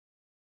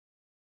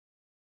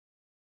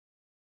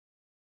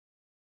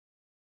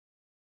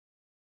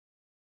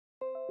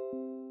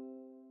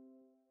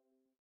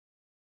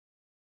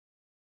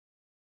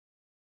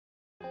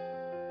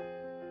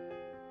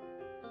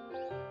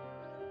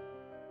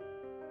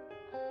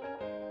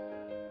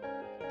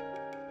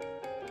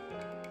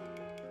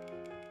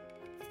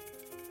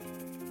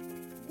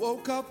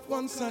Woke up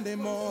one Sunday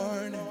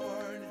morning,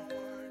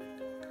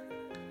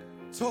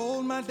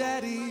 told my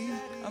daddy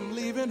I'm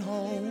leaving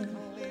home.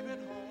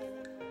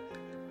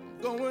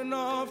 I'm going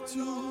off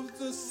to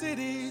the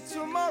city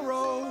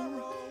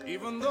tomorrow,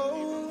 even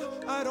though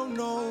I don't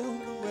know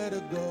where to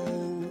go.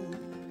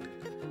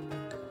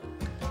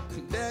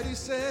 And daddy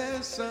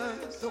says, son,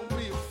 don't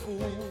be a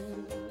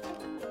fool,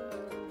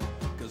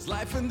 'cause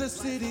life in the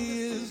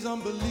city is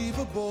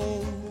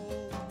unbelievable.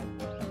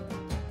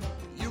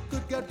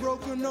 Get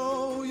broken,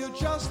 oh, you're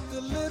just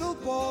a little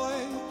boy,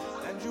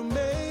 and you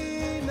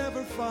may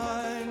never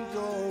find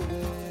your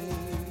way.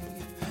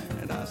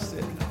 And I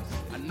said,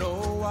 I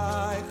know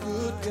I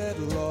could get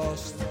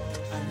lost.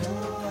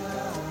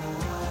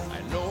 I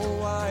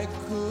know I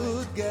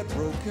could get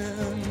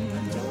broken.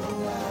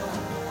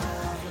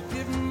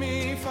 Forgive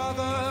me,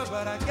 Father,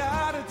 but I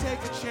gotta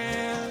take a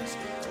chance.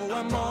 Oh,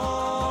 I'm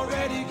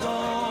already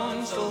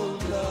gone, so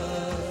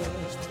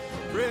just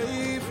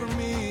pray for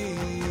me.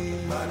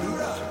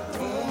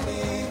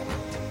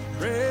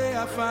 Pray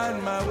I find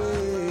my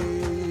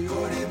way.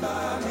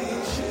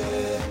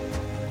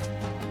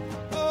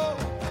 Oh,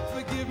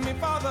 forgive me,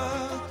 Father,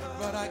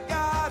 but I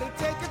gotta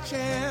take a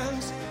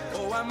chance.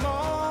 Oh, I'm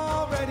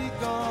already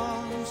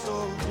gone, so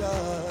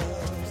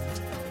just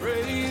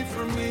pray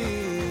for me.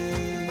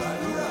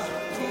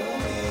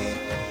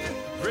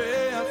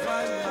 Pray I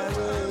find my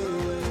way.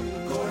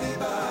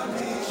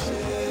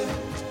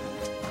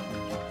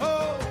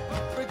 Oh,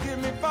 forgive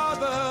me,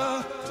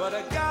 Father, but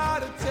I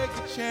gotta take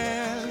a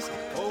chance.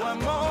 Oh,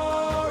 I'm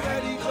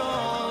already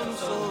gone,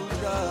 so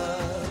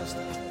just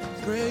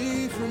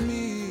pray for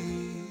me.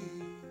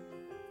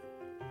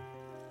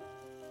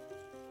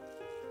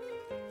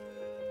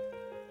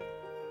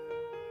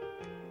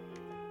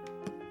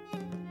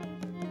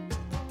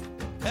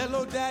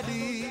 Hello,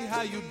 Daddy,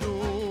 how you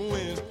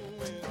doing?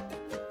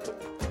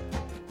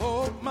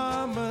 Hope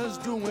Mama's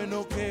doing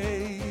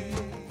okay.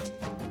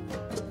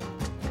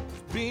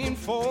 Been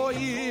 4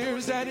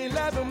 years and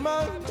 11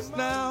 months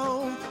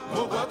now.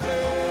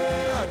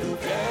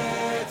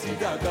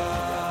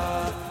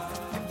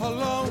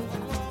 Alone,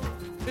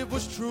 it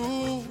was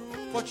true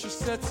what you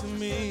said to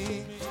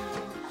me.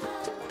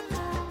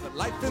 But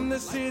life in the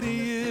city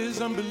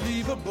is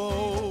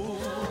unbelievable.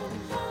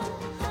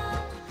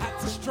 Had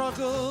to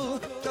struggle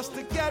just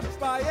to get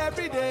by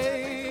every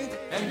day,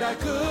 and I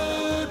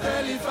could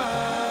barely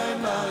find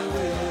my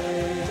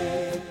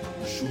way.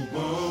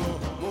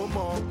 Mo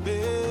mọ̀ pé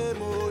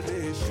mo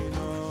lè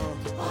ṣìnà.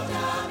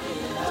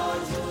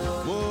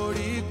 Mo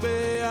rí pé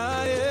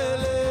ayé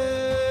lè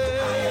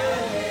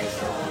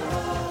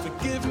ṣòro.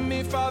 Forgive me,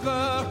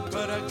 Father,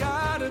 but I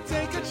gotta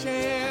take a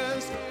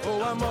chance. Oh,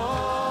 I'm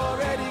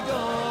already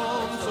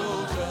gone, so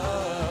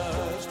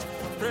just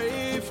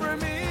pray for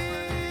me.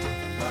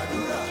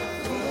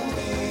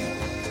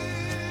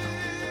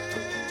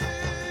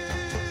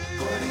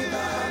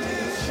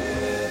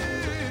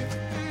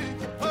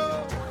 Oh,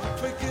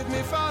 forgive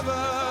me,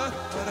 Father,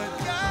 but I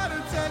gotta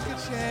take a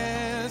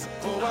chance.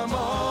 Oh, I'm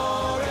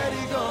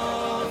already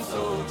gone,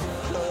 so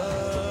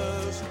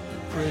just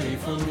pray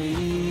for me.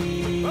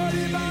 Pray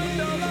for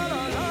me.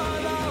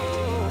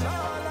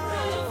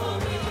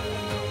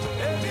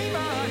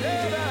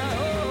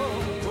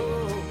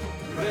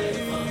 Pray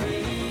for me.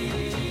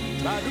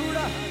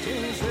 Madura,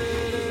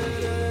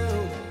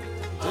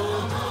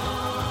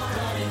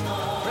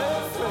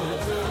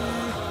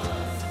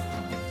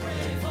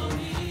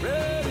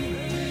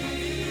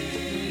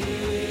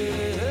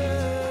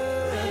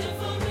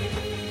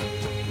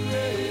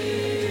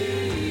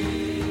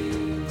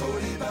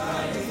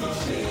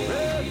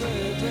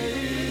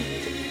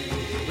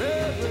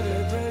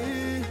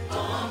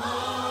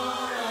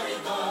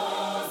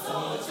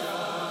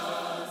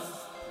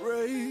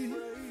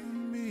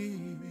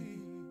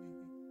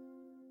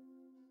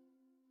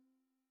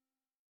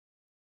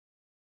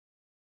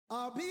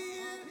 I'll be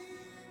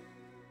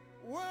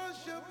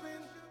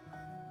worshiping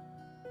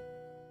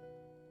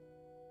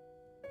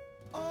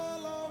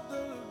all of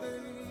the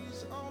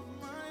days of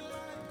my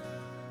life.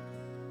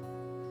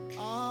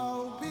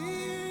 I'll be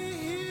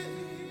here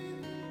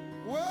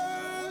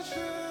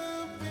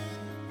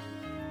worshiping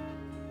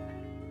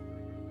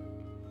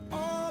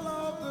all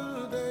of the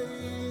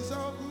days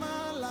of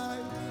my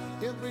life.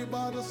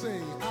 Everybody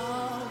say,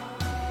 I'll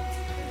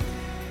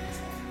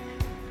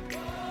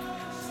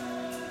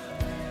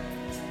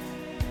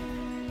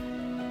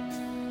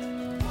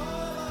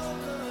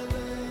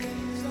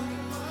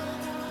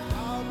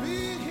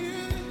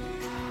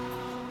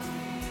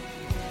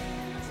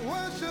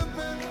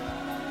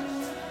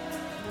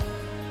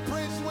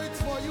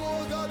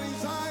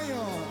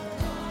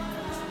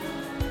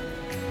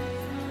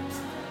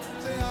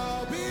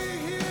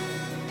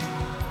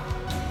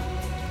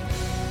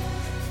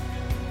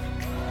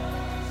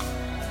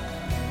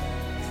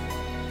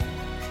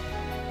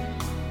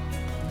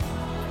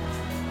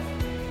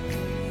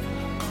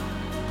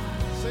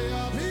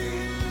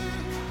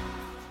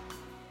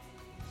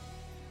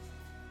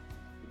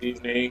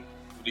Good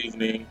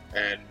evening,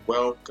 and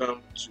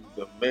welcome to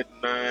the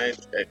Midnight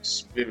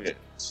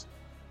Experience.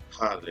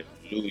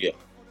 Hallelujah.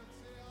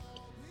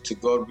 To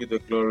God be the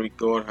glory.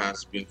 God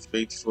has been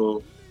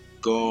faithful.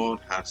 God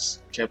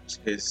has kept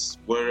His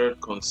word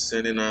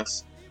concerning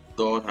us.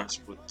 God has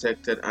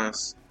protected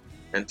us.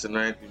 And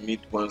tonight we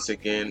meet once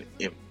again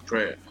in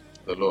prayer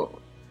to the Lord.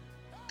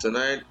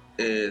 Tonight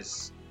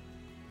is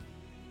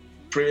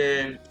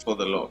praying for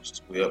the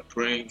lost. We are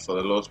praying for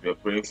the lost. We are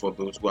praying for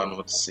those who are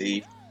not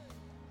saved,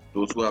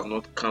 those who have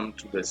not come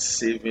to the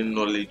saving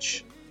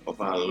knowledge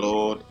of our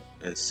Lord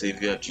and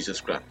Savior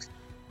Jesus Christ.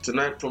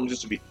 Tonight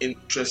promises to be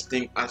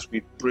interesting as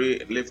we pray,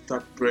 lift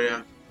up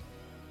prayer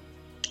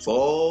for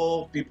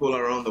all people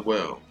around the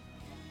world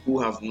who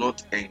have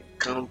not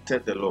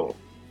encountered the Lord,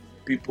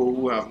 people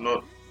who have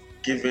not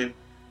given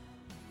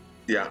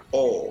their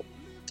all,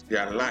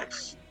 their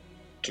life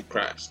to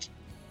Christ.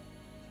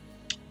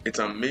 It's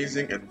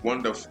amazing and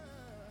wonderful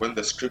when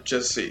the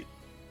scriptures say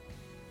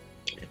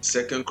in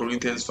 2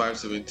 Corinthians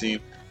 5:17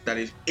 that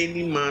if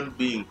any man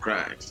be in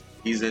Christ,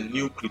 he is a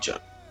new creature.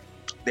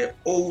 The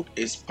old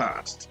is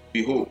past.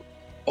 Behold,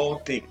 all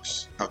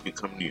things have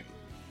become new.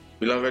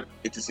 Beloved,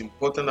 it is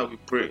important that we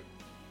pray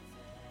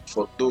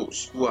for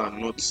those who are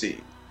not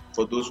saved,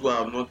 for those who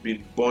have not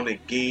been born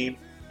again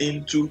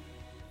into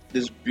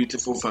this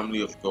beautiful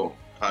family of God.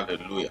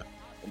 Hallelujah.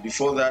 And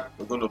before that,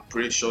 we're going to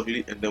pray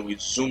shortly and then we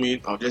zoom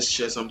in. I'll just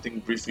share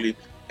something briefly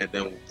and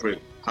then we'll pray.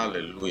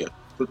 Hallelujah.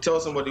 So tell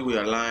somebody we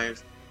are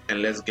live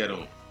and let's get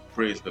on.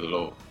 Praise the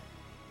Lord.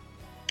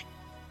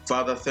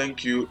 Father,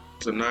 thank you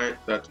tonight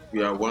that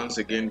we are once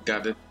again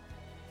gathered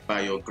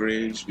by your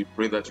grace. We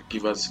pray that you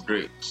give us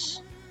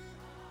grace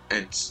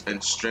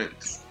and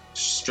strength.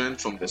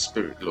 Strength from the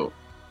Spirit, Lord.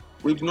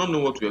 We do not know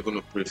what we are going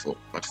to pray for,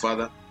 but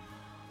Father,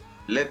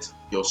 let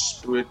your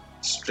Spirit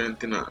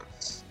strengthen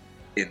us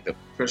in the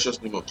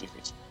precious name of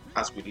Jesus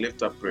as we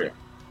lift up prayer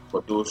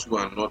for those who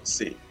are not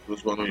saved,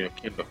 those who are not in your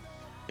kingdom,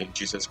 in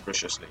Jesus'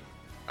 precious name.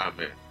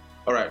 Amen.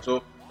 All right,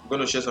 so I'm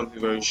going to share something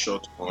very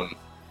short on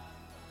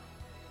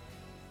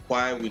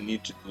why we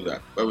need to do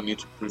that, why we need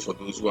to pray for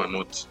those who are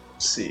not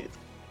saved,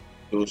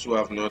 those who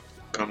have not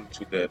come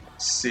to the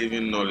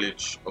saving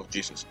knowledge of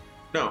Jesus.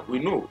 Now, we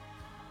know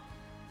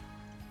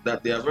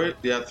that there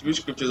are three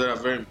scriptures that are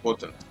very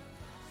important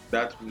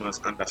that we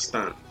must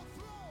understand.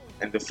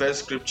 And the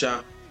first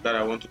scripture that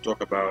I want to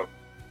talk about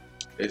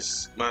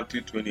is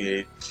Matthew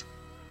 28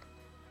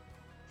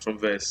 from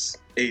verse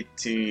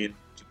 18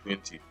 to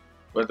 20,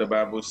 where the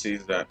Bible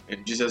says that,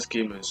 and Jesus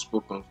came and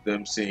spoke unto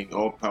them, saying,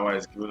 all power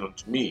is given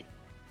unto me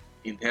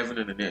in heaven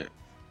and in earth.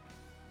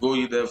 Go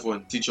ye therefore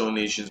and teach all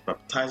nations,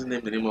 baptizing them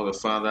in the name of the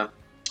Father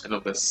and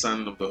of the Son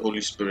and of the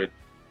Holy Spirit,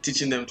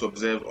 teaching them to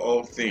observe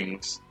all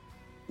things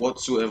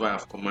whatsoever I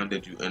have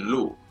commanded you. And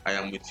lo, I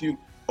am with you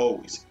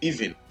always,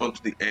 even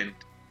unto the end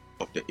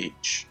of the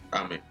age.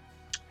 Amen.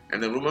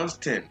 And then Romans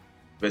 10,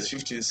 verse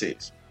 15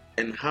 says,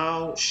 and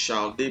how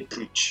shall they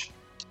preach,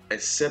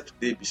 except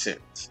they be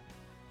sent?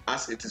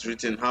 As it is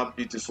written, how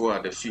beautiful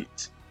are the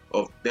feet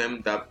of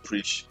them that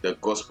preach the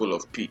gospel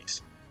of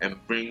peace, and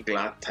bring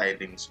glad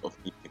tidings of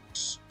good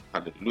things.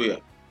 Hallelujah.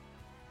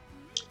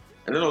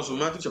 And then also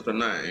Matthew chapter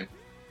 9,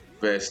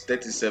 verse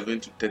 37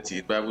 to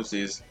 30, the Bible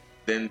says,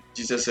 then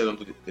Jesus said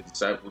unto the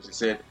disciples, he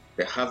said,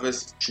 the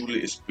harvest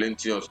truly is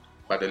plenteous,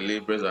 but the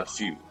laborers are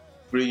few.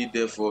 Pray ye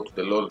therefore to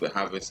the Lord of the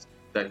harvest,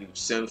 that he will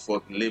send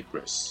forth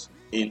laborers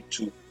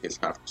into his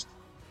harvest.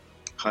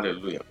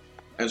 Hallelujah.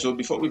 And so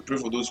before we pray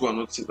for those who are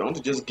not saved, I want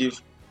to just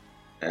give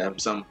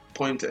some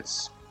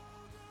pointers.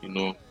 In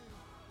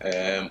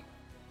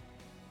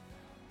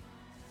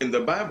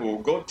the Bible,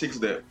 God takes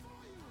the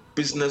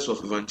business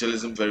of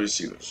evangelism very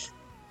serious.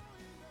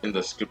 In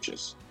the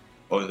scriptures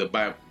or in the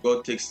Bible,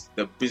 God takes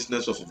the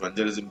business of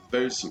evangelism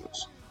very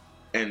serious.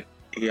 And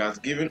he has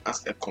given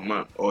us a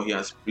command, or he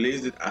has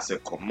placed it as a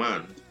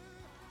command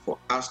for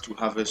us to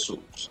harvest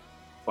souls,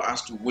 for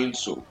us to win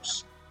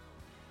souls.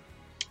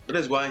 That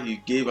is why he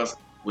gave us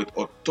with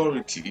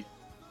authority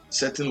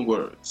certain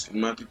words in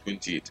Matthew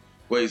 28,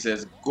 where he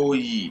says, go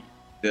ye,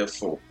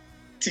 therefore,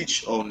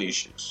 teach all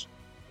nations,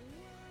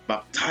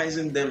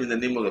 baptizing them in the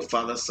name of the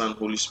Father, Son,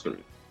 Holy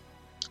Spirit,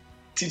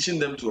 teaching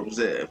them to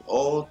observe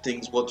all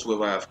things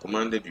whatsoever I have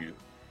commanded you.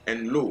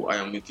 And lo, I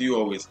am with you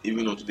always,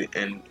 even unto the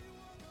end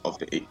of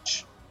the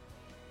age.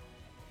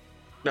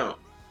 Now,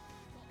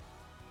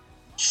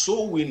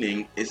 soul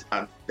winning is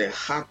at the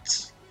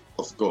heart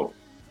of God.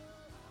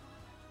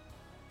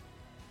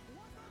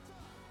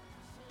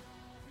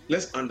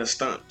 Let's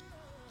understand.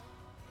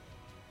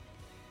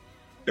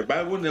 The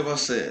Bible never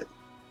said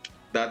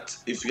that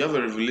if you have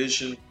a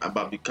revelation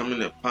about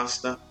becoming a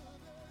pastor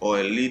or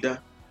a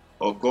leader,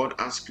 or God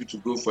asks you to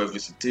go for a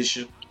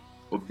visitation,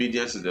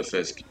 obedience is the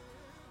first key.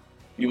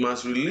 You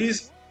must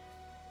release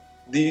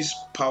this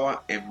power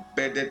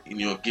embedded in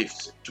your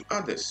gift to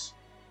others.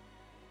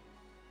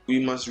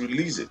 We must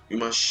release it. We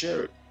must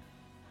share it.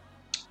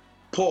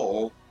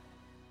 Paul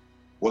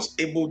was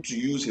able to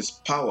use his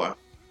power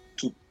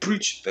to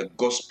preach the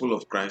gospel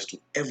of Christ to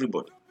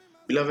everybody.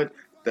 Beloved,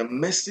 the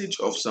message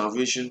of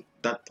salvation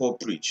that Paul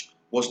preached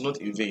was not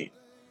in vain.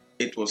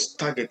 It was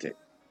targeted.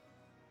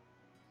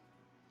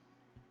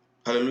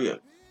 Hallelujah.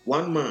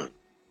 One man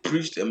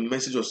preached a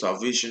message of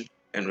salvation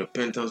and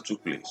repentance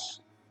took place.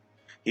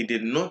 He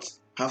did not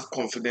have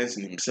confidence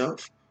in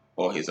himself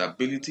or his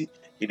ability.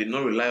 He did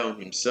not rely on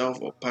himself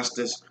or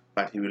pastors,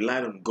 but he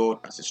relied on God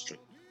as his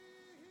strength.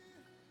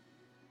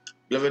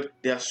 Beloved,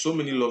 there are so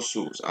many lost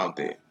souls out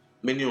there,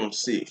 many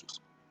unsaved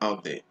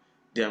out there.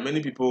 There are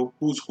many people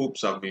whose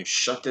hopes have been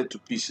shattered to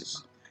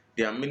pieces.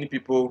 There are many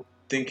people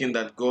thinking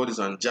that God is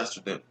unjust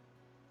to them.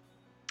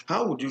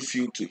 How would you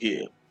feel to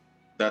hear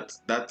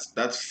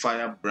that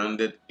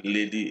fire-branded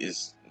lady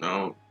is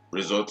now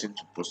resorting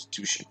to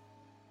prostitution?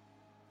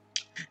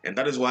 And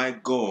that is why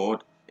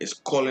God is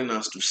calling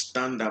us to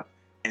stand up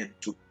and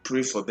to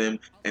pray for them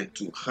and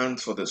to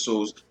hunt for the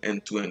souls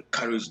and to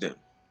encourage them.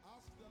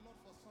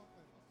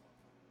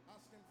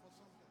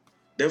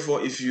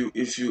 Therefore, if you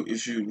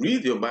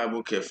read your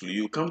Bible carefully,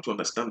 you come to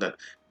understand that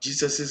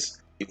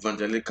Jesus'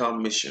 evangelical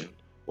mission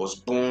was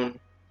born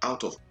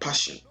out of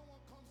passion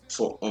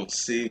for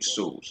unsaved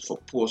souls, for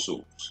poor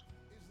souls.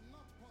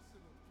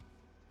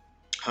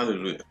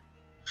 Hallelujah.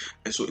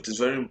 And so it is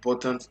very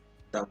important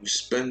that we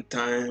spend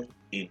time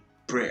in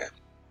prayer.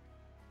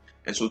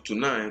 And so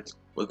tonight,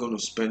 we're going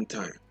to spend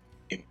time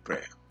in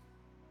prayer.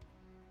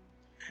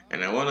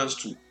 And I want us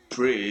to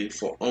pray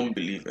for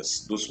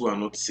unbelievers, those who are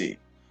not saved.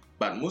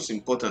 But most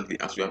importantly,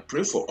 as we are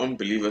praying for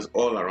unbelievers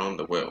all around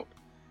the world,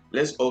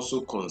 let's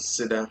also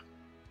consider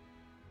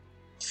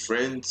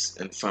friends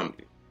and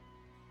family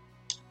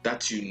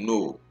that you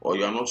know or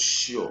you are not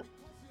sure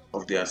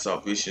of their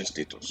salvation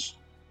status.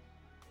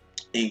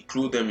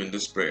 Include them in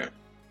this prayer.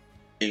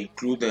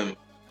 Include them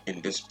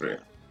in this prayer.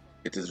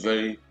 It is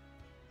very,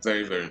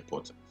 very, very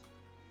important.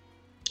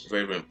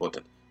 Very, very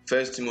important.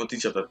 1 Timothy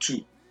chapter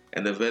 2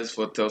 and the verse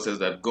 4 tells us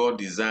that God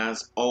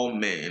desires all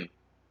men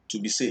to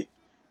be saved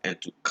and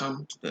to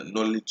come to the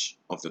knowledge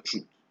of the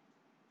truth.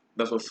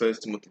 That's what 1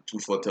 Timothy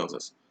 2:4 tells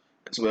us.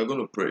 And so we're going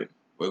to pray.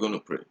 We're going to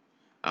pray.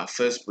 Our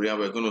first prayer,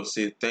 we're going to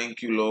say,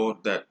 thank you,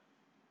 Lord, that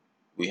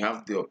we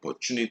have the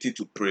opportunity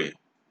to pray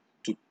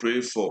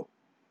for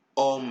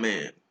all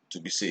men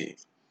to be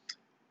saved.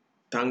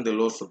 Thank the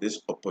Lord for this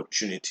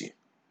opportunity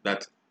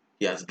that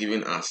He has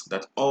given us,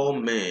 that all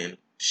men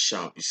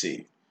shall be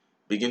saved.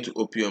 Begin to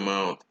open your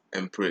mouth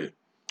and pray.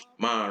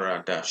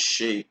 Marada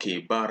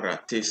sheke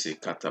baratese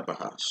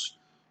katabahas.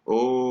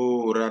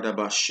 Oh,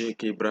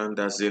 radabasheke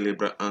branda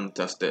zelebra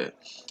antaste.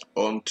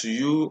 Unto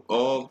you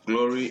all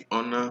glory,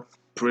 honor,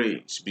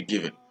 praise be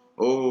given.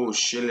 Oh,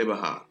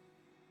 shelebaha.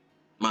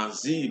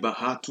 Mazi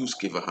bahatus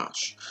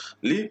kevahash.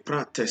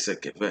 Lipra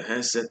teseke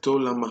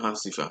vehesetola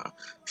mahasifaha.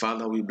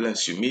 Father, we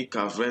bless you.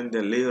 Mika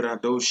vende lera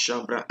do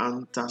shabra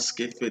antas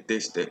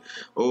kefedeste.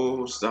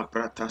 O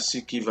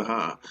zapratasiki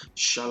vaha.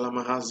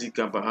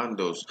 Shalamahazika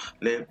bahandos.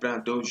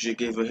 Lebra do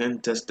jege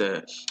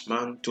vehenteste.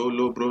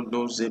 Mantolo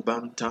brono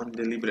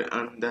zebantande libre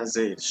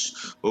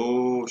andazes.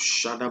 O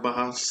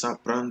shadabaha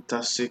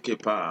sapranta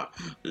sekepa.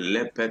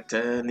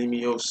 Lepete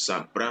nimio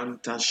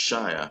sapranta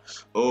shaya.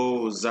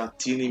 O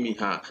zatini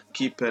miha.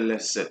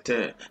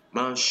 Kipelesete,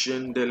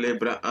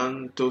 Manshendelebra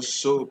Anto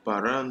So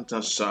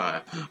Paranta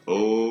Sai,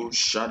 O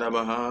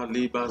Shadabaha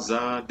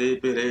Libaza de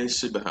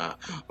Bereshibaha,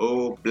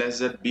 O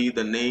blessed be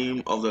the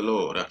name of the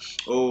Lord,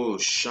 O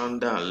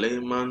Shanda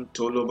Leman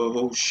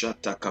Tolobaho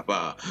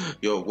Shatakaba.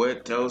 Your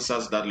word tells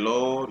us that,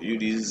 Lord, you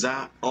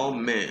desire all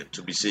men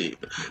to be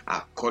saved,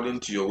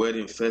 according to your word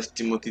in 1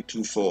 Timothy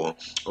 2:4.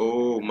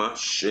 O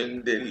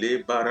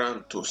Mashendele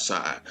Baranto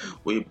Sai,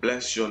 we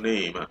bless your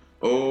name.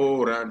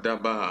 O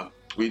Radaba.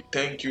 We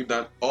thank you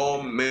that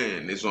all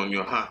men is on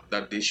your heart,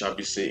 that they shall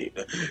be saved.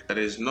 That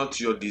is not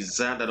your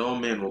desire that all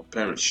men will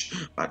perish,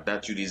 but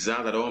that you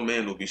desire that all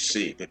men will be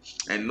saved.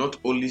 And not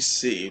only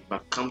saved,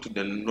 but come to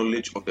the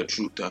knowledge of the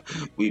truth.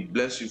 We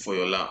bless you for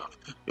your love.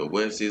 Your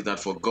word says that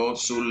for God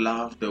so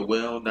loved the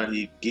world that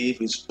He gave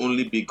His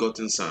only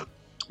begotten Son.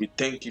 We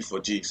thank you for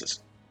Jesus.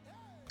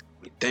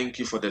 We thank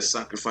you for the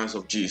sacrifice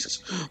of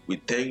Jesus.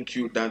 We thank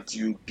you that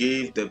you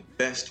gave the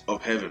best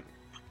of heaven.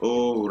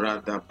 Oh,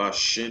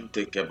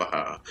 Radabashinte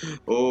Kebaha.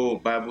 Oh,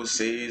 Bible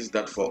says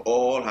that for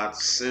all had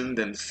sinned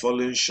and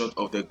fallen short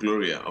of the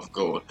glory of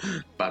God.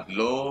 But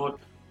Lord,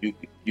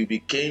 you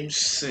became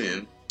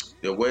sin.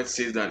 The word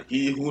says that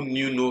He who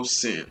knew no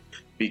sin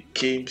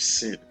became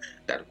sin,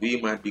 that we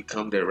might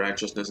become the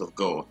righteousness of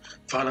God.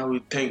 Father,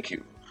 we thank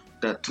you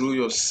that through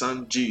your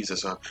Son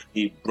Jesus,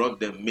 He brought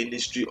the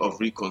ministry of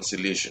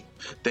reconciliation.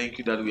 Thank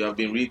you that we have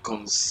been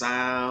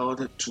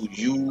reconciled to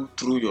you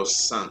through your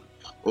Son.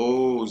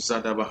 Oh,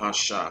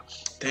 Zadabahasha.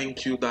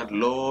 Thank you that,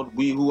 Lord,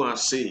 we who are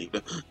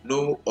saved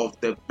know of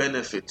the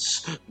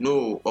benefits,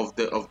 know of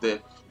the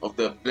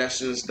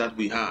blessings that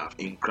we have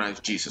in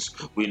Christ Jesus.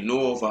 We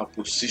know of our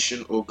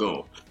position, oh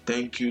God.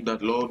 Thank you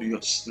that, Lord, you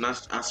have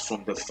snatched us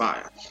from the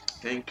fire.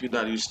 Thank you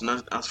that you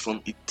snatched us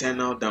from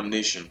eternal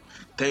damnation.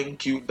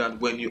 Thank you that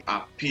when you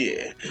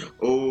appear,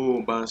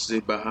 oh, thank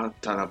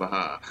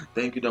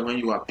you that when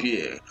you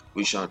appear,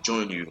 we shall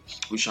join you.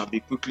 We shall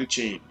be quickly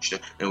changed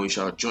and we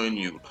shall join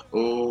you.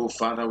 Oh,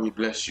 Father, we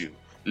bless you.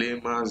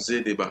 You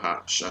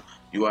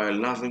are a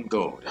loving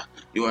God.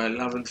 You are a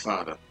loving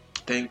Father.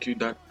 Thank you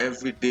that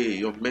every day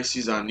your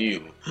mercies are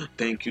new.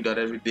 Thank you that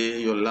every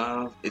day your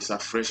love is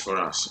afresh for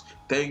us.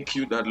 Thank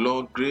you that,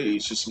 Lord,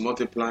 grace is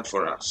multiplied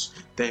for us.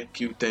 Thank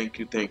you, thank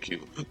you, thank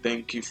you.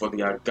 Thank you for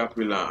the agape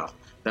love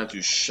that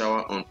you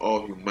shower on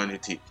all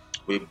humanity.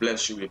 We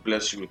bless you, we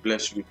bless you, we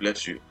bless you, we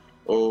bless you.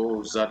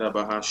 Oh,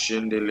 Zadabaha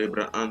Shende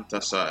Lebra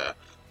Antasaya.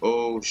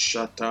 Oh,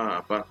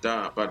 Shata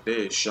Bada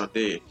Bade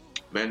Shade.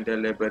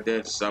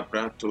 Mendelebede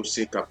Zabrato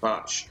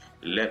Sikapash.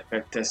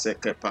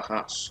 Lepeteseke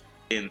Pahas,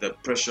 in the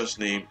precious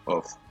name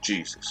of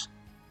Jesus.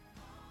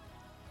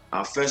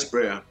 Our first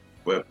prayer,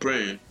 we're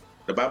praying.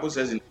 The Bible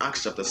says in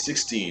Acts chapter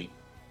 16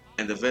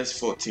 and the verse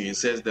 14, it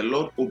says, the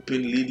Lord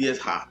opened Lydia's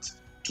heart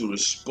to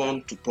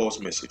respond to Paul's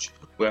message.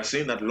 We are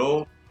saying that,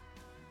 Lord,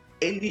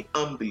 any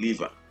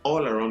unbeliever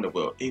all around the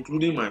world,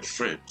 including my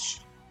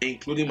friends,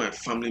 including my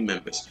family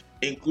members,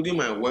 including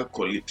my work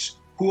colleagues,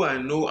 who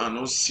I know are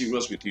not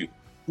serious with you,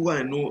 who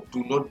I know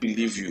do not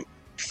believe you,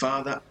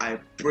 Father, I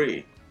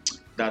pray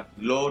that,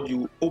 Lord,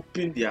 you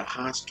open their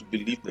hearts to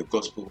believe the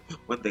gospel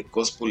when the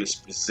gospel is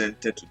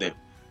presented to them.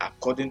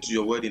 According to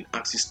your word in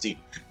Acts 16,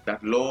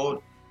 that, Lord,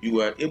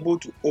 you are able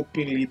to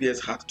open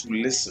Lydia's heart to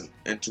listen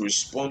and to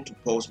respond to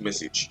Paul's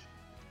message.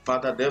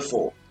 Father,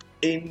 therefore,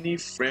 any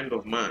friend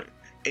of mine,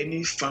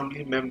 any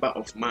family member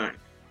of mine,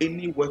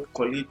 any work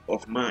colleague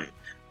of mine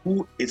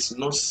who is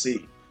not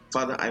saved,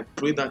 Father, I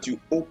pray that you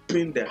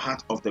open the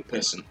heart of the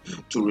person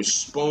to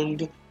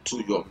respond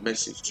to your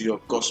message, to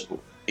your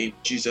gospel. In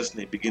Jesus'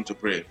 name, begin to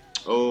pray.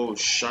 Oh,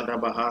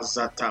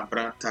 Shadabahazata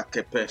Brata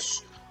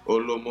Kepes,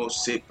 Olomo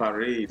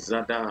Separe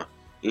Zada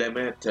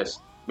Lemetes,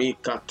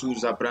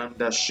 Mikatuza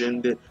Branda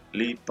Shende,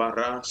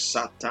 Lipara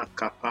Sata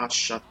Kapa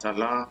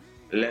Shatala,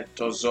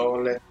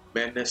 Letozole,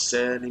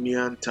 Meneseni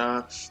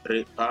Mianta,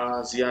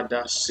 Repazia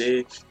da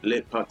Se,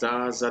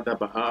 Lepataza da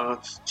Baha,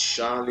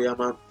 Shalia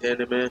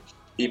Manteneme,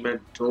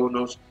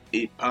 Imentonos,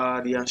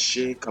 Ipadia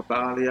She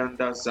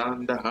Kabalianda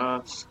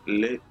Zandaha,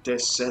 Lete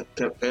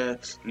Sekepe,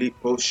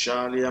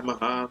 Liposhalia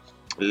Maha,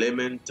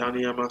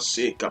 Lementania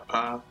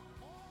Masekapa,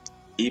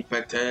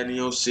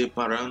 Ipetenio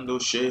separando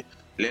she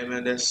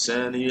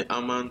lemedeseni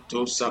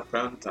amanto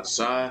sapranta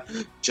sa.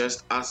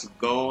 Just as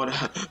God,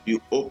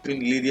 you open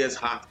Lydia's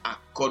heart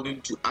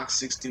according to Acts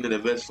 16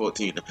 and verse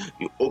 14.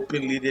 You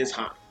open Lydia's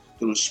heart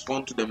to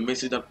respond to the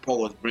message that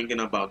Paul was bringing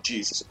about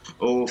Jesus.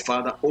 Oh,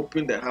 Father,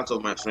 open the hearts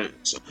of my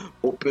friends.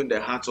 Open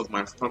the hearts of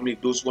my family,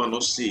 those who are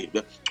not saved.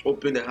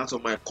 Open the hearts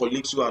of my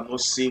colleagues who are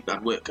not saved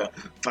at work.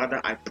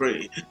 Father, I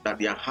pray that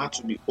their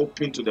hearts will be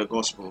open to the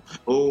gospel.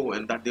 Oh,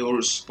 and that they will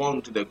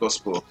respond to the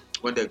gospel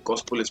when the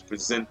gospel is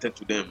presented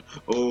to them.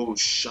 Oh,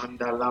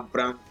 Shandala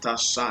Branta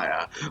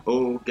Shire.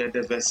 Oh, get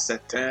the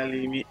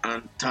veseteli mi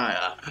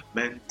antire.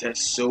 Mente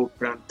so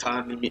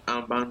prantani mi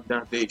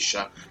amanda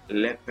desha.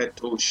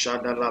 Lepeto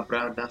Shadala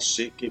Brada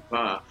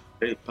Sikipa.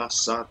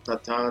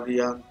 Repasata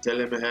Tarian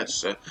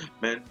Telemehes.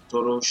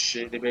 Mentoro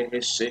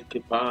Shedibehese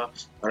Kipa.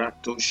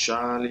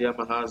 Ratushalia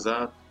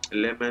Mahaza.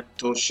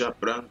 Lemento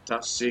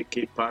shabranta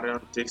siki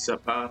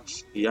parantisapa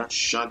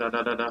yashada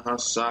da da da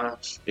hasa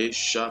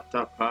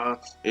ishatapa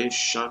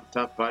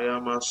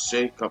ishantapayama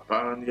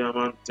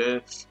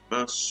sekapanyamante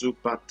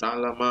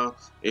masupatalama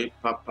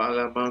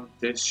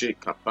ipapalamante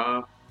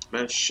shikapa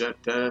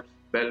meshete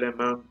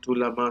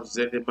belemantulama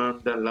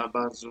zelimanda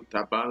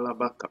labazutabala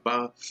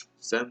bakaba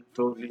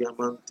sento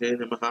liamante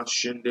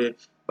mahashinde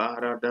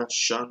Barada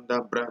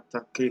Shanda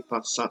Brata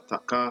Kepa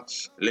Sataka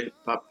Le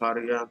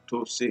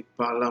Paparianto Se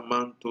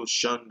Palamanto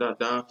Shanda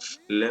Da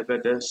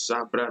Levede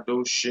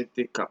Sabrado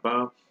Shiti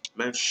Kaba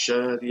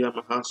Mesharia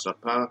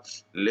Mahasapa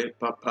Le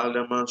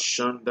Papalama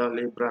Shanda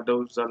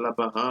Lebrado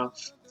Zalabaha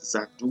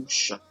Zadu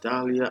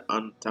Shatalia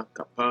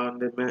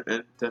Antakapande Me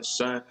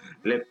Entesa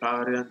Le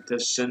Pariante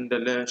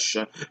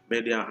Sendelesha.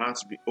 May their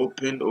hearts be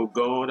opened, O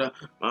God.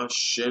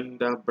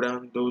 Mashenda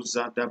Brando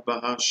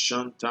Zadabaha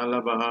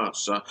Shantala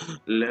Bahasa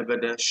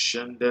Lebede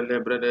shende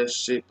lebrede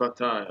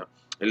sepataya.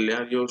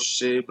 Elario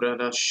se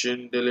brada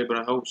shende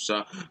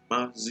lebrahosa.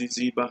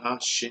 Mazizi baha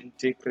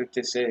shente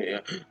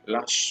kretese.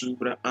 La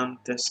subra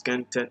antes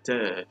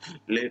kentete.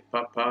 Le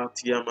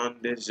papatia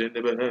mande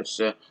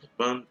zendebehesa.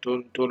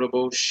 Manton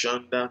torobo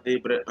shanda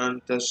lebre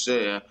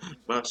antese.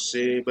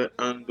 Masebe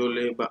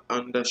andoleba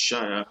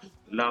andashaya.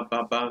 La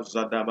baba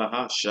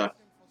zadabahasha.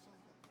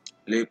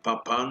 Le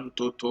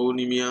papanto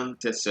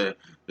tonimiantese,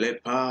 le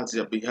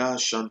pazia biha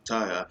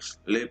shantaya,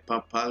 le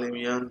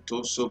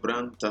papalimianto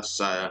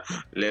sobrantasaya,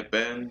 le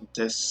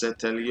bentes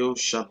setelio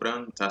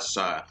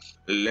shabrantasaya,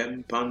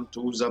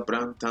 lempantuza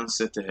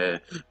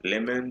brantansetehe, le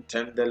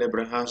mentende le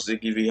brahas de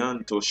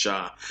givianto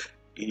sha,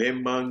 le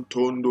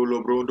mantondo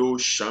lobrodo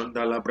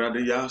shanda la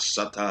bradia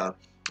sata.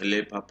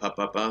 Le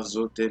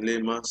papapazo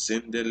telema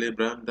sende le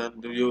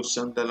brandanduyo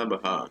sandala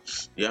baha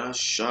ya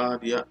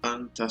shadia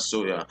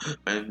antasoya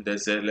mende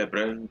zele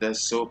brende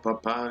so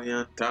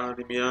papaya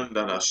tani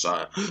mianda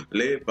lasa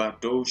le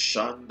bado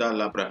shanda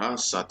la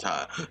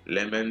brahasata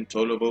le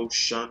mentolobo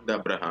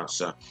shanda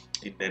brahasa.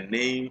 In the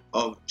name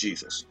of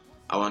Jesus.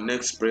 Our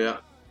next prayer,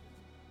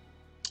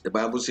 the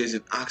Bible says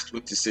in Acts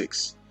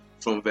 26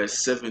 from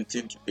verse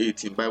 17 to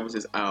 18, Bible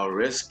says, I'll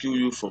rescue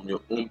you from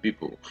your own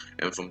people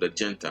and from the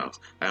Gentiles.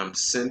 I am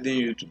sending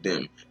you to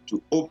them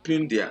to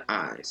open their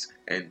eyes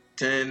and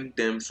turn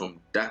them from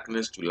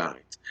darkness to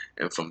light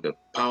and from the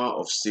power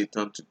of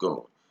Satan to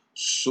God,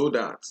 so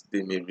that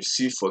they may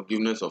receive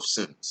forgiveness of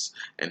sins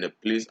and a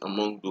place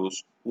among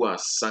those who are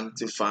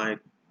sanctified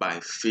by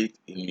faith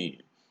in me.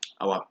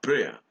 Our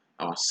prayer,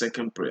 our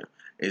second prayer,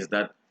 is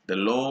that the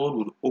Lord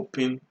will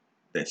open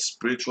the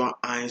spiritual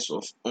eyes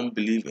of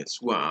unbelievers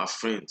who are our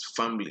friends,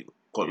 family,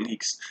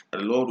 colleagues. The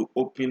Lord will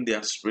open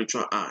their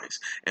spiritual eyes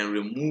and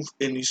remove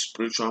any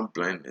spiritual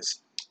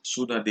blindness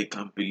so that they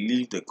can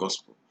believe the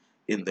gospel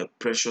in the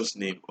precious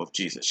name of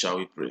Jesus. Shall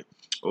we pray?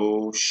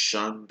 Oh,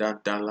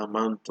 Shanda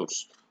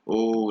Dalamantos.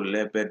 Oh,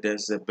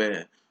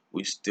 Lebedezebe.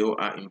 We still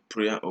are in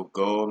prayer, oh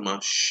God.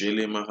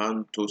 Mashele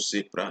Mahanto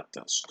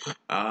Sepratas.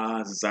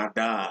 Ah,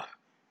 Zada.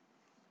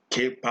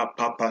 Kepa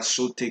Papa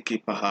Sote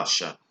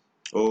Kepahasha.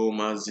 Oh,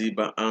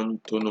 Maziba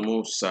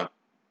Antonomosa.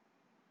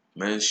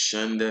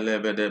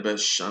 Menshendelebedebe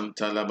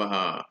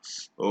Shantalabaha.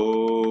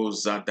 Oh,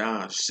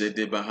 Zadash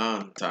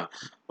Zedebahanta.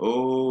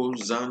 Oh,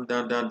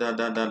 Zanda da da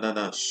da da da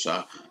da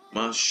sha.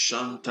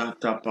 Mashanta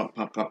tapa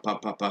papa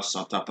papa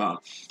satapa.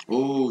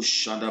 Oh,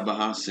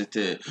 Shadabaha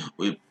Sete.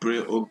 We pray,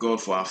 oh God,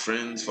 for our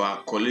friends, for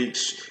our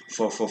colleagues,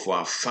 for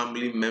our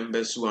family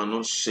members who are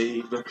not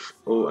saved.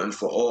 Oh, and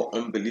for all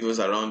unbelievers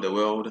around the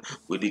world.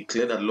 We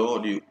declare that,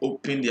 Lord, you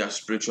open their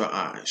spiritual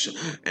eyes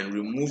and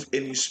remove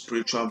any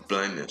spiritual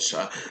blindness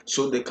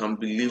so they can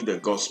believe the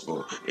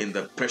gospel in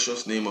the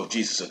precious name of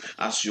Jesus.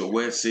 As your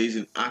word says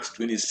in Acts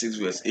 26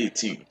 verse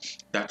 18,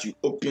 that you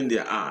open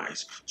their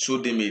eyes so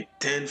they may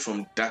turn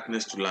from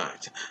darkness to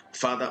light.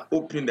 Father,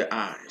 open the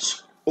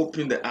eyes,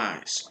 open the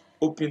eyes,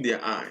 open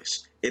their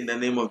eyes in the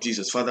name of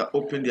Jesus. Father,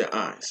 open their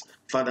eyes.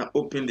 Father,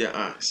 open their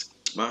eyes.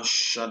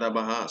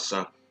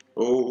 Mashadabahasa.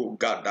 Oh,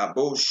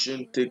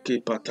 Gadaboshin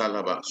teke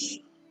patalabas.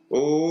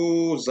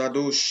 Oh,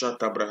 Zado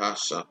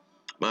Shatabrahasa.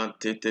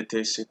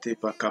 Mantete sete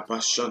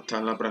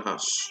pakapashanta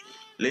labrahas.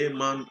 Le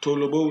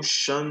mantolobo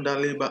shanda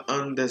leba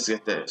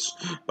andezetes.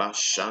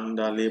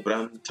 Bashanda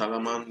lebran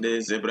talamande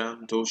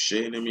zebranto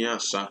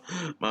shenemiasa.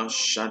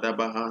 Mashada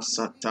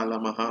bahasa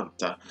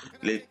talamahanta.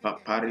 Le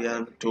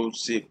paparianto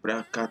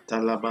zebraka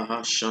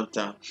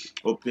talabahashanta.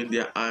 Open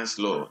their eyes,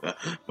 Lord.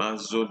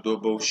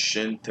 Mazodobo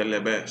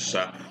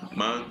shentelebesa.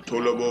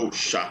 Mantolobo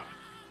sha.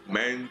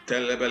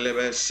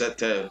 Mentelebelebe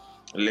sete.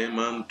 Le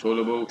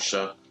mantolobo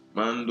sha.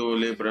 Mando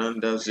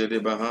lebranda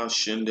zedebaha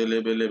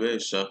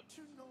shendelebelebesa.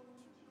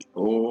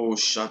 Oh,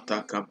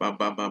 Shataka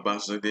Baba Baba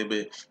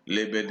Zedebe,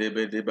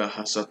 Lebedebe de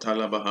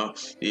Bahasatalabaha,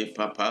 E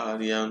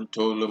Paparian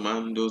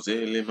Tolomando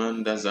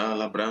Zelemanda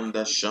Zala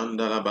Branda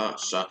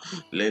Shandalabasa,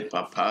 Le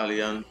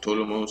Papalian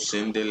Tolomo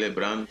Sende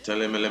Lebranta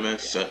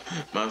Lemelemesa,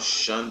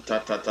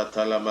 Mashanta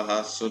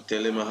Tatatalabahaso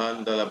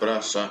Telemahanda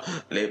Labrasa,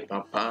 Le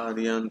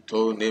Paparian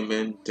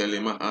Tonemente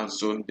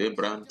Lemahazon de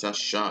Branta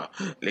Sha,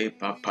 Le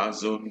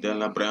Papazon de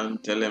la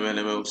Branta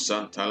Lemelemeo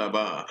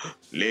Santalaba,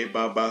 Le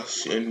Baba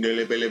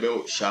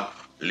Shendelebelebeo Sha.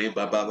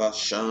 Liba Baba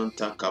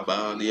Shanta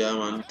Kabalia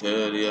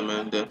Manteria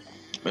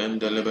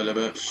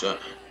Mendelebelebesha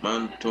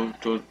Mantum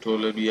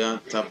Tolebia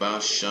Taba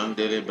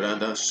Shandele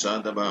Brada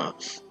Sadaba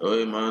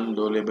Oe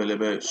Mando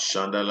Lebelebe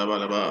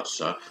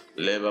Shandalabalabasa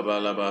Leba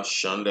Balaba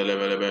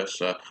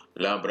Shandelebelebesha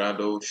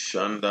Labrado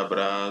Shanda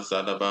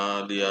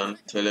Brazadaba Dian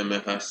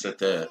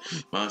Telemehasete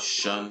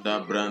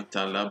Mashanda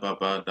Branta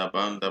Lababa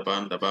Dabanda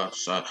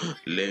Bandabasa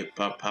Le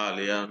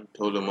Papalian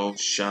Tolomo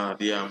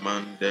Shadia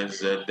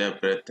Mandeze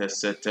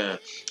Debretesete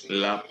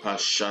La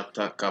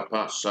Pashata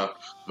Kapasa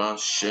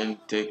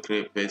Mashente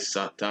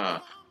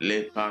Crepesata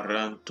Le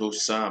Paranto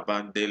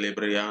Sabandele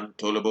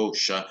Brianto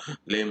Lobosha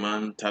Le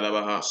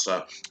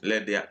Mantalabahasa.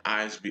 Let their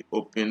eyes be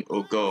open,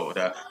 O God.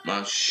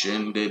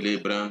 Mashende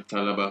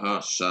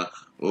Lebrantalabahasa.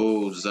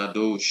 O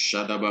Zado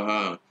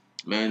Shadabaha.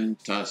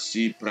 Menta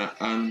Sipra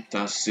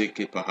Anta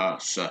Seke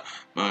Pahasa.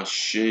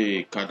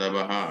 Mashe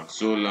Kadabaha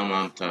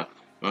Zolamanta.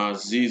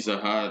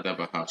 Maziza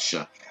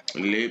Hadabahasha.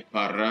 Le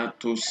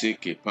Parato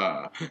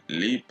Sekepa.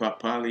 Le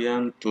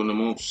Papalian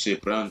Tonomo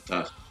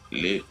Seprantas.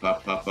 Le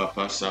Papa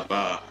Papa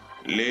Sapa.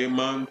 Le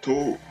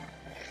Manto.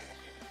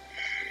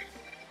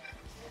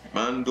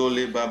 Mando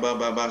le Baba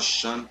Baba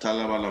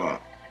Shantalabalaba.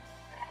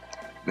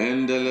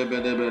 Mendele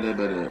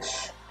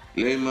Bedebedebedes.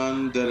 Le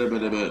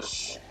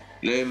Mandelebedebes.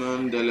 Le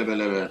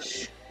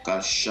Mandelebelebes.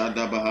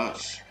 Kashada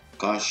Bahas.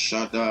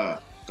 Kashada.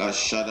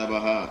 Kashada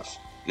Bahas.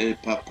 Le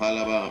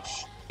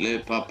Papalabas. Le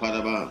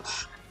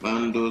Papadabas.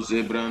 Mando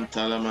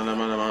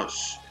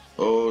Zebrantalamanamanas.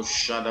 Oh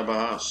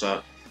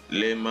Shadabahasa.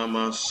 Le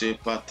Mama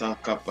Sepata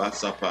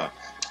Kapasapa.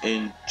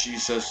 In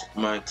Jesus'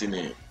 mighty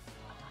name.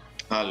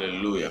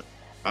 Hallelujah.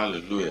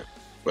 Hallelujah.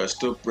 We're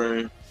still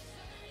praying.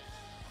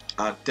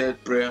 Our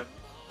third prayer,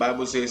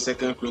 Bible says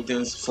 2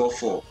 Corinthians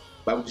 4:4.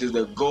 Bible says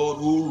the God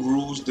who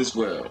rules this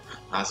world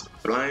has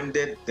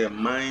blinded the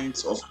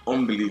minds of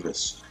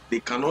unbelievers. They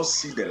cannot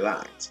see the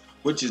light,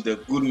 which is the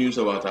good news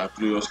about our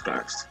glorious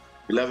Christ.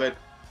 Beloved,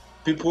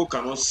 people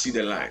cannot see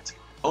the light.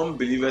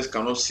 Unbelievers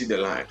cannot see the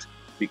light.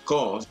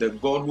 because the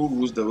God who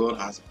rules the world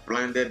has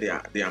blinded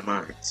their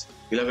minds.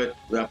 Beloved,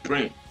 we are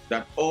praying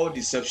that all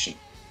deception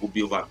will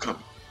be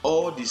overcome.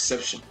 All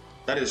deception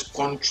that is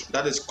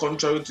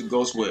contrary to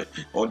God's word,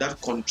 or that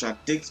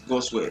contradicts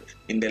God's word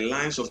in the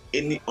lives of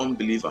any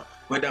unbeliever,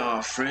 whether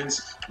our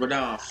friends, whether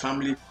our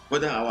family,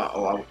 whether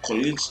our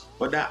colleagues,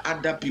 whether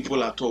other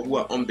people at all who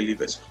are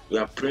unbelievers. We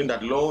are praying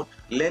that, Lord,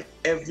 let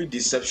every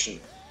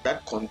deception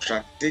that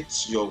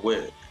contradicts your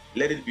word,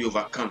 let it be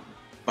overcome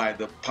by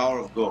the power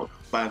of God,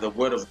 by the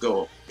word of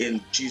God,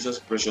 in Jesus'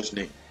 precious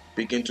name.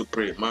 Begin to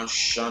pray.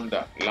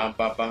 Mashanda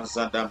Lambaba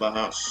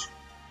Zadabahas.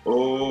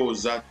 Oh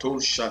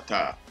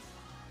Zatoshata.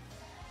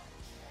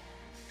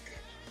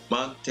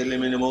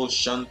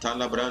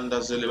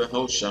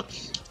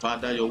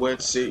 Father, your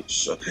word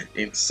says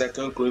in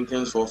 2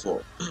 Corinthians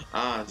 4:4,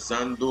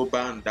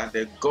 Zandoban, that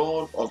the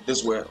God of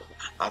this world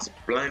has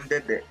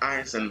blinded the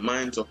eyes and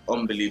minds of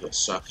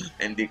unbelievers,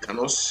 and they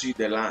cannot see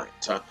the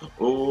light.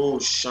 Oh,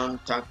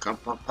 Shanta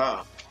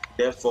Kapapa.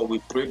 Therefore, we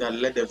pray that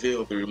let the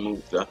veil be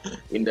removed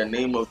in the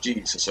name of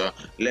Jesus.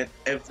 Let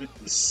every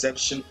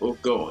deception, oh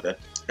God,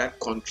 that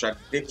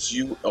contradicts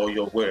you or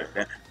your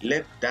word,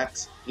 let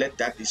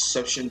that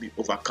deception be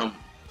overcome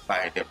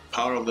by the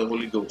power of the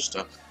Holy Ghost.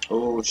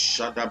 Oh,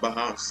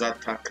 Shadabaha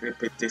Zata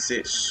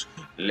Kripetesis,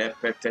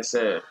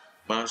 Lepetese,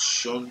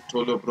 Mashon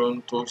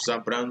Tolobronto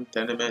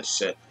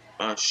Zabrantenemese,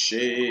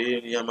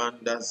 Mashe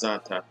Yamanda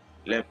Zata,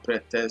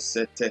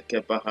 Lepretese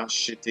Teke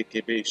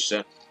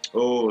Bahashitike.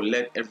 Oh,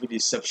 let every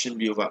deception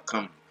be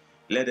overcome.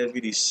 Let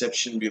every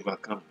deception be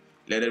overcome.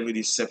 Let every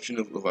deception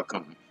be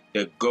overcome.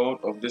 The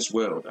God of this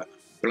world,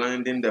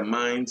 blinding the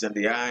minds and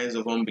the eyes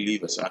of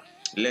unbelievers,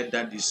 let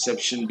that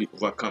deception be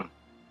overcome.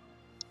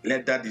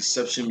 Let that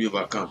deception be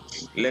overcome.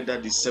 Let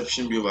that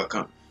deception be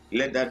overcome.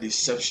 Let that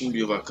deception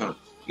be overcome.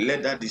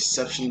 Let that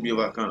deception be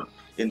overcome.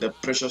 In the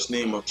precious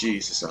name of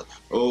Jesus.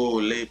 Oh,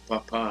 Le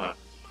Papa,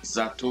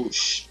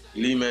 Zatush,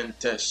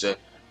 Limentes,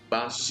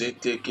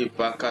 Basete ke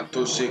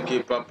pakatose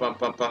ke papa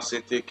papa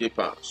sete ke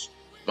pas.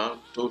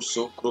 Manto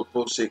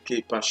sokropo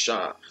seke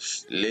pasha.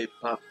 Le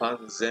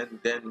papan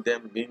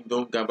zendendem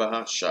bindon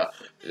gabahasha.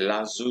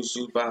 La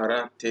zuzu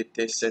barate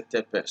te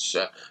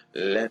setepesha.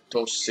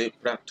 Leto se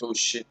prato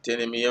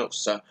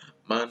shitenemiosa.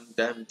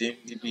 Mandan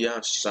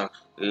dindibiasa.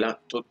 La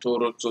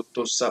totoro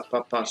totosa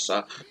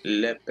papasa.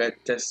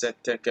 Lepete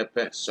seteke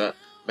pesa.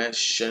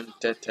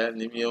 Meshente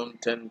tenimion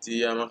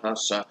tendia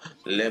mahasa.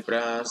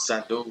 Lebra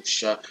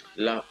zadosha.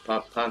 La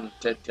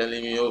papante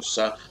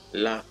telimiosa.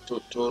 La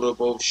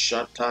totorobo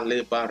shata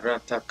le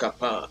barata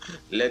kapa.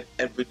 Let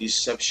every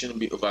deception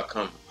be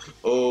overcome.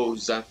 Oh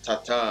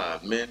Zatata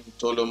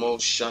mentolomo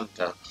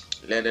shanta.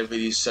 Let every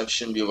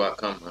deception be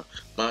overcome.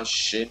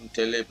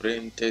 Mashente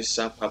lebrente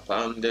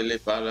sapapande le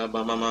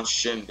palabama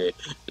mashende.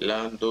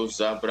 Lando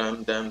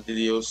zabrandam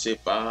diose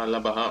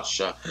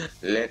palabahasha.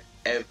 Let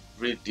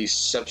every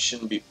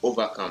deception be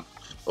overcome.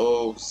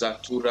 Oh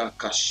Zatura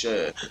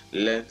Kashe,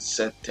 Len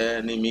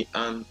Setenimi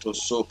Anto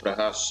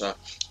Soprahasa,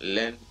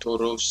 Len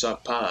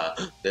Torosapa,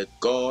 the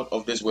God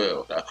of this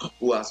world,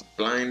 who has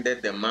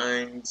blinded the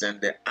minds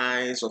and the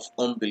eyes of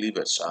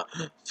unbelievers.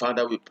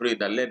 Father, we pray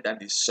that let that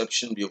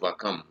deception be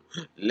overcome.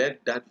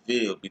 Let that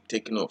veil be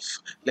taken off.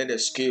 Let the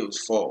scales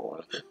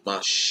fall.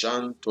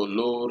 Mashanto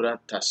Lora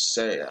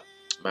Tasea.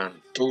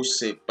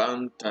 Mantose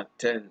banta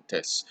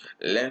tentes,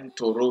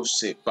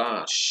 lentorose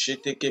ba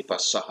shiteke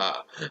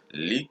pasaha,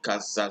 lika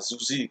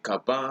zazuzi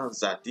kaba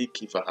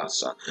zadiki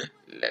vahasa,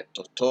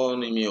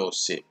 letotoni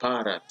miose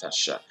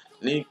paratasha,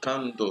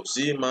 nikando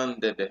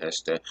zimande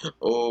deheste,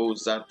 o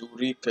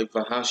zaduri ke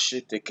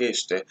vahashi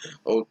tekeste,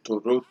 o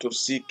toroto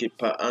siki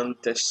pa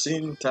ante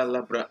sinta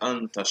labra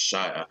anta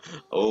shaya,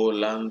 o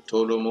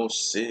lantolomo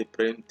se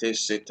prente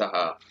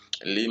setaha.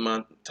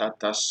 Liman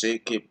tata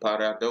seki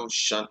parado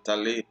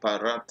shantale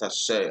parata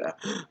sea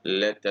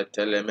leta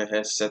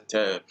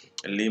telemehesete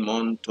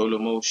limon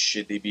tolomo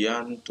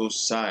shidibianto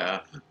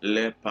saya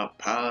le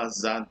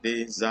papaza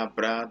de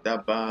zabrada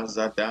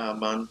baza da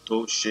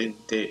manto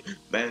shinte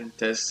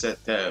bente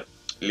sete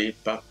li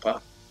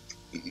papa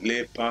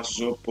le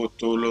paso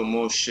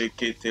potolomo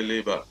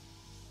shekiteleba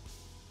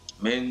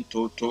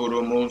mento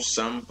toromo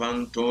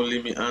sampanto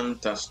limi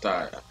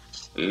antastaya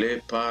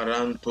le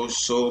paranto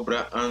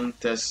sobra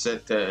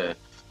antesete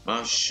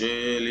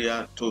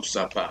mashelia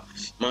tusapa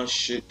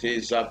mashete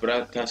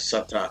zabrata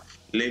sata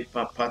le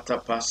papata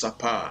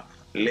pasapa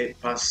le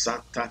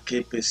pasata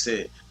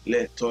kepese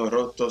le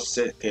toroto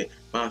seke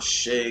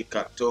mashe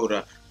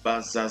katora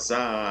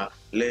bazaza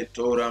le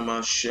tora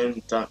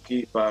mashenta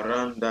ki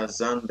paranda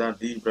zanda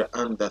dibra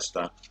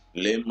andasta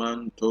le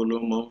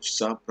mantolomo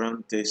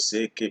saprante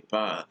seke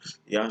pa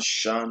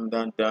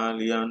yashanda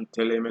dalian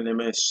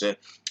telemenemese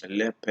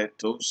le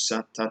peto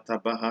satata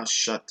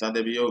bahashata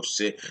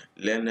debiose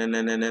le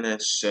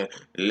nenenenenese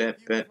le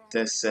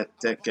pete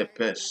sete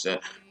kepese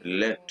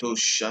le to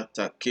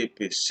shata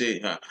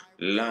kepese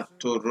la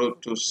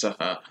toroto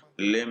saha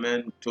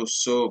lemento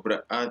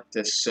sobra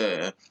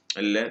atese,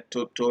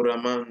 leto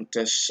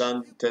toramante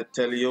santa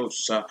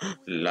teliosa,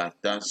 la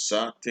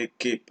tasate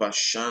che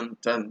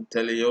pascianta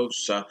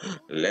teliosa,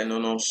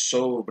 lenono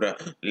sobra,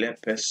 le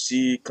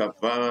pesi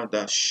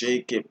cavada,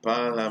 shake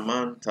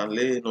palamanta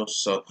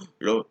lenoso,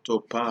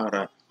 lotto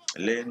para.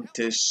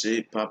 Lente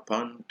se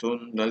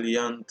papantun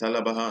dalianta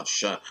la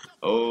bahasha,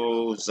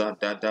 o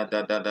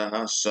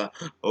zadadadadahasa,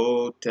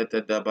 o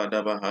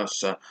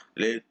tetadabadabahasa,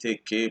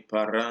 lete ke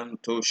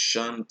paranto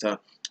shanta,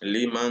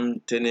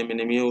 limante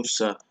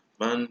neminemiusa,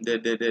 mande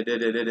de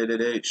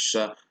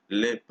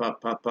le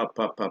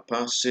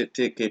papa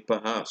sete ke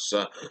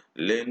pahasa,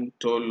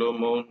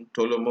 lentolomon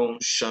tolomon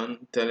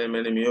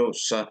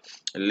shantelemenemiosa,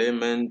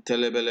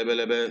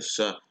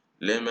 lementelebelebelebesa,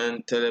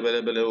 Lemen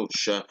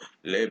telebelebeleusha,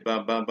 le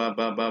baba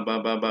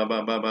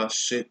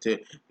sete,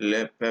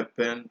 le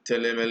pepen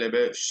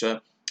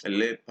telemelebesha,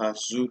 le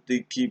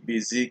pazuti ki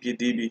biziki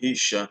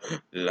dibihisha,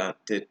 la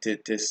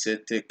tete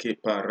sete ki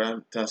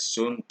paranta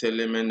sun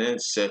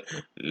telemenese,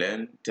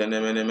 len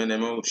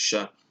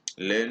tenemenemenemosha,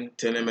 len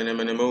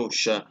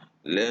tenemenemenemosha,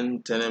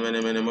 len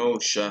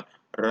tenemenemenemosha,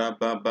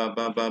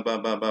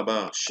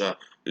 rababababababasha,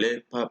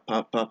 le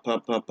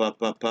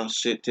papa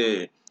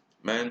sete.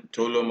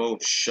 Mentolomo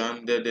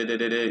shande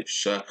de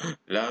sha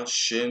la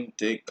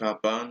shente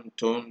kaban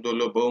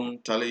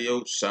tondolobon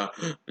taliosa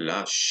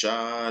la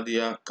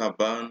shadia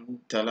kaban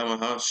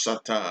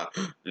talamahasata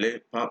le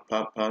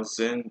papa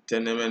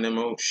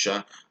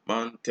zentenemenemosha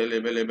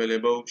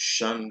mantelebelebelebo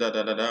shanda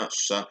da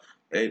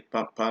e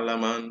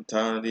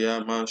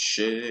papalamantaria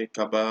mashe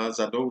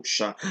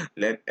kabazadosha.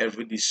 Let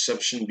every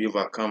deception be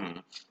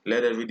overcome.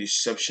 Let every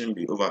deception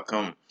be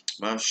overcome.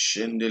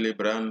 Mashendele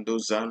brando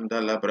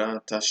zanda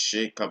labrata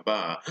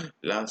shekaba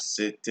la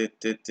sete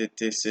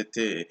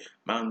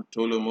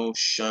mantolomo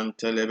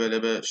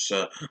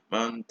shantelebelebesha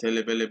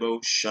mantelebelebo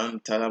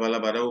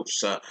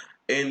shantalabalabadosa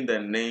in the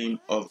name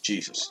of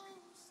Jesus.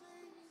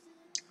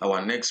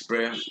 Our next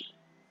prayer,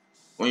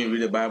 when you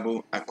read the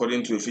Bible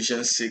according to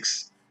Ephesians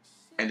 6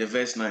 and the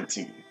verse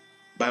 19,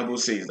 Bible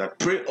says that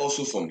pray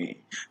also for me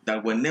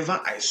that whenever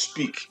I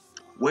speak,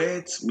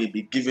 words may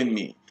be given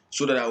me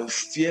so that I will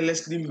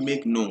fearlessly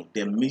make known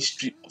the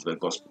mystery of the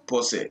gospel.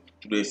 Paul said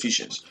to the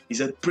Ephesians, he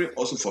said, pray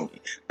also for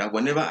me that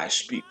whenever I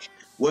speak,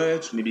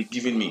 words may be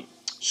given me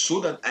so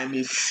that I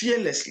may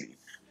fearlessly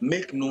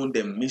make known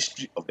the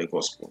mystery of the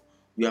gospel.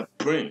 We are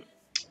praying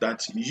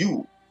that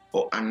you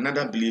or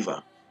another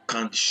believer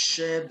can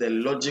share the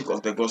logic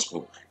of the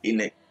gospel in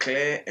a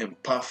clear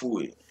and powerful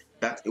way,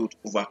 that it would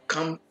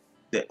overcome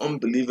the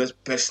unbeliever's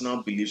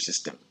personal belief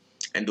system,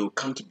 and they will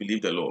come to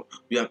believe the Lord.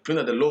 We are praying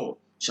that the Lord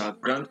shall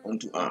grant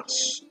unto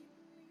us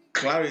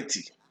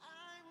clarity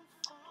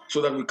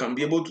so that we can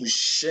be able to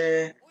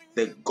share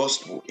the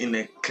gospel in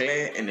a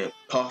clear and a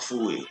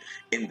powerful way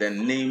in the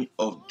name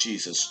of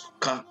Jesus.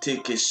 Can't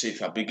take it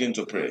safe. I begin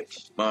to pray.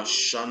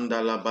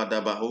 Mashandala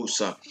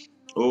badabahosa.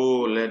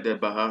 Oh, let the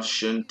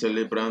bahashin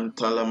telebran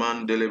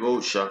talaman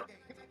delebosha.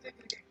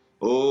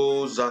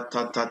 Oh,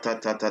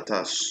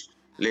 zatatatatas.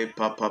 Le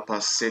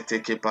papa sete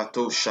ke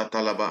pato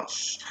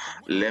shatalabas.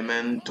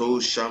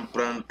 Lemento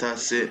champranta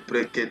se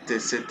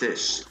prekete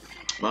setes.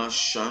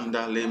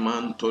 Mashanda le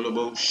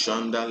mantolobo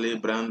shanda le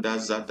branda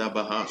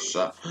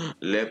zadabahasa.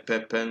 Le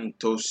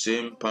pepento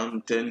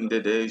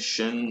simpantende de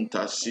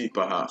shenta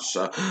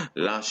sipahasa.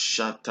 La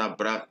shata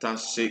brata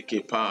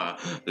sekepa.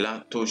 La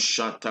to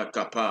shata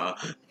kapa.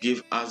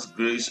 Give us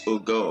grace, O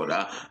God.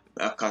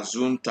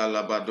 Akazunta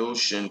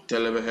labadoshin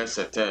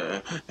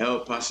telebehesete.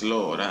 Help us,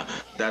 Lord,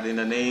 that in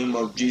the name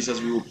of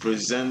Jesus we will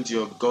present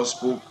your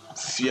gospel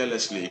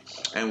fearlessly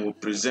and will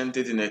present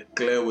it in a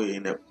clear way,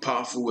 in a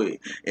powerful way,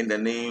 in the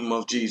name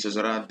of Jesus.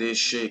 Rade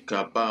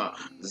Shekaba,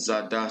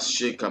 Zada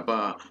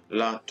Shekaba,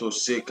 Lato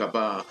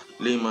Sekaba,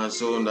 Lima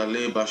Zonda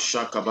Leba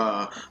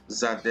Shakaba,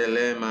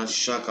 Zadelema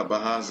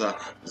Shakabahaza,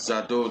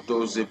 Zado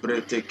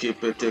Dozebrete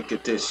Kepete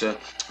Ketesha,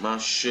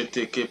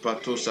 Mashete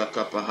Kepatosa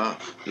Kapaha,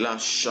 La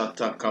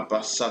Shata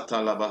Kapasata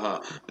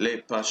Labaha,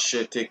 Le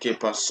Pashete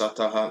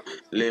Kepasataha,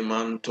 Le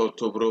Manto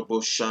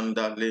Tobrobo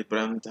Shanda, Le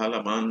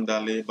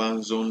Brantalamanda, Le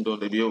Banzondo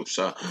de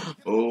Biosa,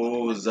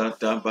 O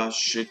Zataba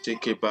Shete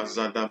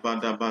Kepazada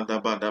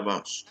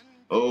Badabadabadabas.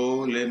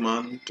 O le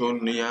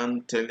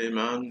mantonian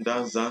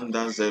telemanda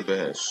zanda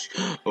zebes.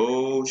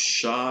 O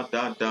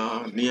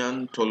shadada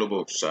nian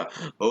tolobosa.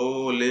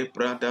 O le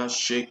prada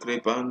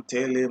shekrepan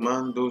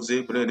telemando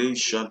zebredi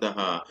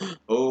shadaha.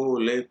 O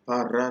le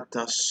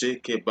parata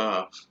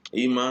sekeba.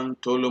 Iman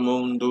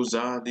tolomondo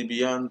zadi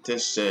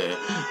biantese.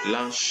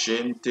 La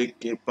shente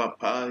ke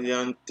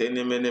papayan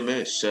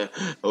tenemenemese.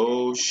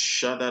 O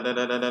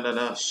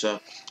shadadadadadadasa.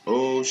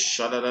 Oh,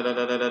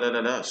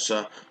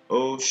 shadadadadadadadasa.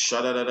 Oh,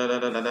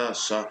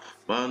 shadadadadadadasa.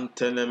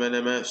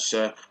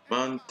 Mantenemenemese.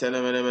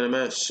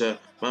 Mantenemenemese.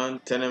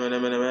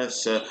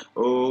 Mantenemenemese.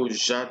 Oh,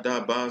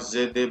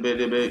 jadabaze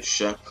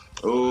debedebesha.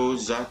 Oh,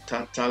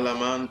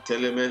 zatatalaman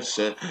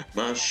telemese.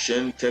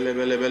 Mashen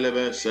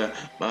telebelebelebese.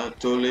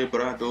 Matole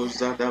brado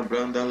zada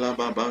branda la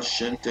baba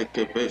shente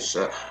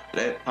kepesa.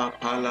 Le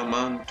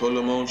papalaman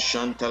tolomon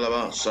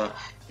shantalabasa.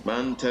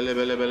 Man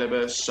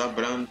telebelebelebesha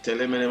bran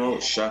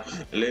telemenemosha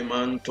le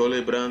man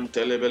tolebran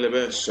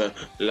telebelebesha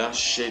la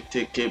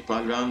shete ke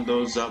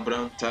palando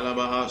zabran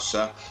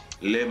talabahasha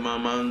le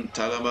maman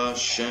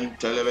talabashen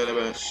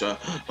telebelebesha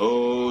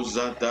o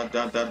zada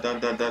da da da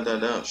da da da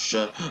da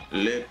sha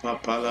le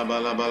papala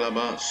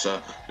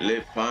balabalabasha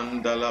le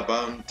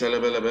pandalaban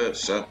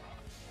telebelebesha.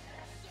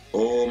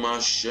 O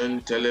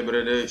mashen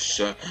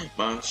telebredesha,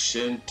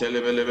 mashen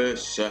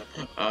telebelebesha,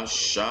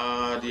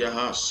 ashadia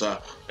hasa,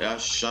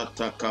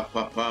 ashata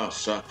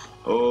kapapasa,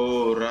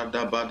 o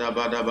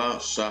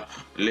radabadabadabasa,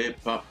 le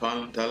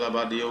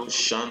papantalabadio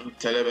shan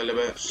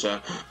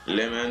telebelebesha,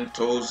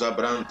 lementoza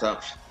branta,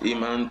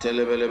 iman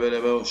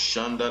telebelebelebo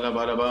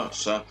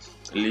shandalabadabasa,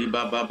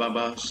 liba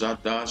baba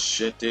zada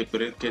shete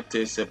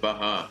brekete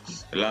sebaha,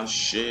 la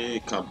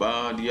she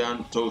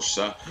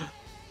kabadiantosa,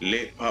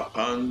 le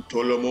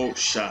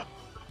papantolomosha.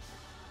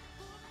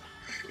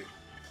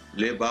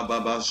 Le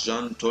baba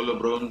jan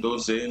tolobrondo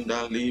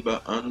zenda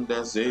liba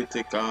anda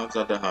zete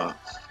kaza daha.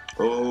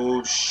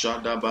 O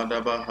shada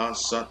badaba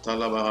hasa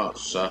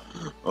talabahasa.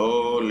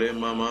 O le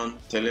maman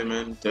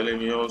telemen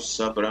telemio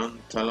sabran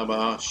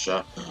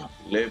talabahasha.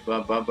 Le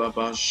baba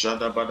baba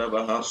shada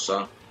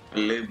badabahasa.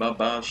 Le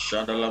baba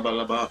shada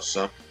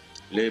labalabasa.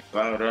 Le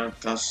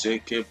parata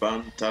seke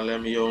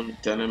bantalemion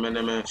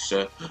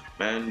tenemenemese.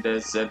 Mende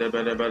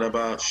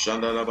zedebedebedeba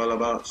shanda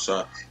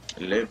labalabasa.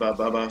 Leba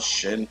baba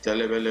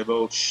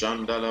shentelebelebo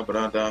shandala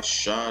brada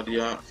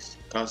shadia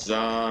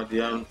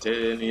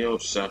kazadiante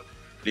niosa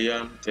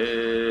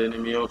liante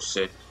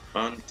nimiose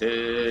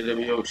mante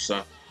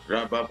lebiosa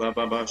raba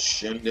baba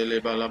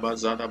shendele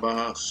balabazada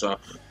bahasa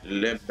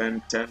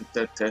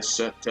lebentente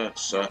tesa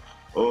tesa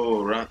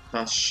o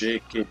rata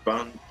sheke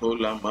banto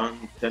la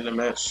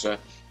mantelemesa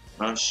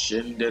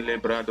mashendele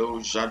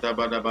brado jada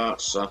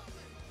badabasa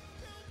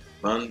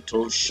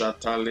manto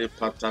shatale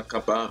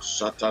patakaba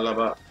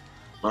shatalaba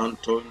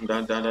Manton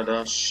da da da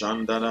da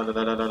shanda da da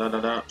da da da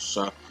da da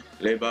sa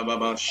le baba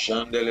ba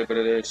shandele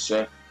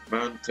bredesa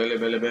mantele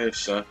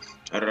belebesa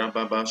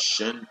rababa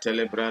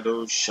shantele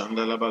brado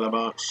shanda la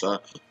balaba sa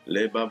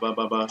le baba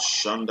baba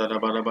shanda da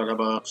ba da ba da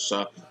ba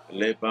sa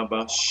le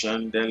baba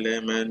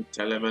shandele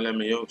mentele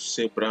melemio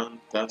se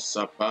branta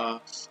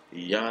sapa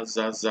ya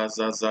za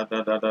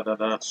da da da da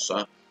da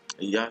sa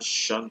ya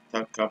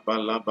shanta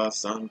kabala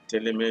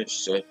basantele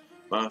mese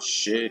ma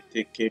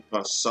shete ke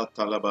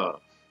pasata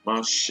laba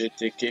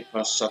Mashete ke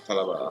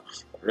pasatalaba.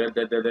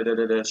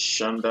 Rededededede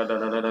shanda da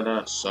da da da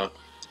da sa.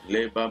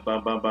 Le ba ba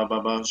ba ba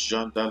ba ba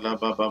shanda la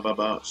ba ba ba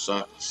ba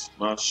sa.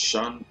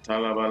 Mashanta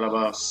la ba la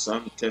ba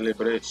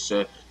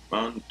santelebrese.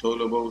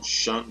 Mantolobo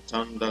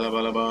shantanda la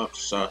ba la ba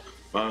sa.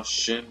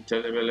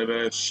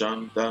 Mashentelebelebe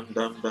shandan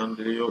dan dan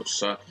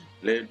sa.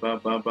 Le ba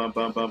ba ba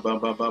ba ba ba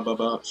ba ba ba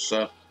ba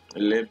sa.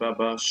 Le ba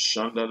ba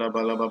shanda la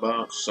ba la ba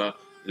ba sa.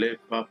 Le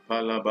pa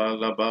pa la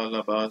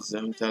ba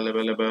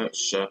zentelebelebe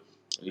sa.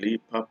 Li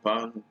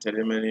papan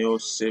telemenio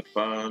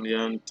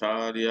sepanian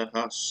taria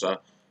hasa.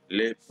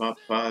 Le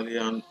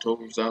papalian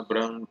toza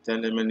bran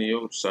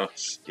telemeniosa.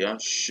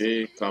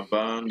 Yashe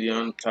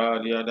kabandian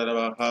taria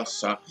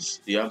darabahasa.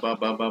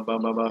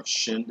 Yababa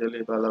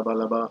shendele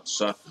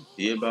balabalabasa.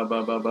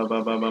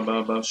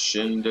 Yababa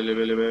shendele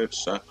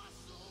belebesa.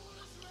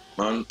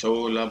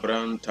 Manto la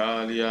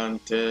brantalian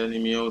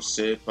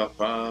tenimiose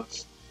papa.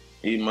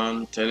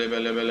 Iman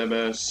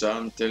telebelebelebe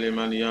san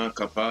telemania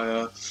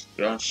kapaya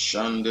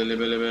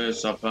yashandelebelebe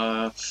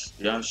sapaya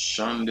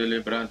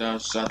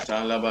yashandelebrada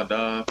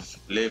satalabada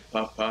le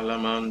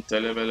papalaman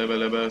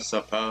telebelebelebe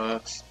sapaya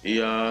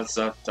ya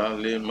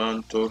zatale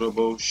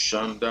mantorobo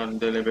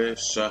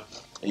shandandelebesa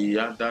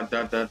ya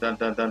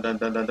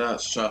da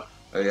sa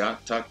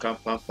Yataka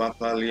papa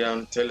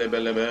palian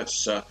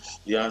telebelebesa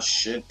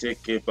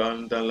yashete ke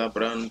banda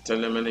labran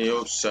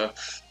telemeniosa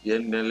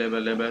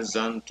Yendelebelebe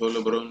zantolo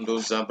brondo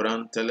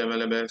zabran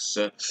telemelebes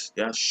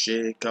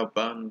yashe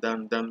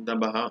kabandan danda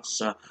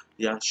bahasa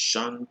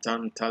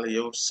yashantan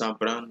talio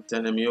sabran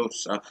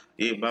tenemiosa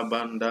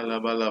ibabanda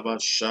labalaba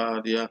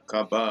shadia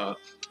kaba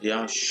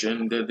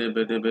yashende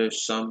debedebe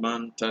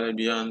saman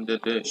telebian de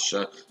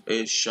desha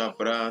esha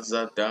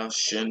braza da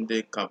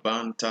shende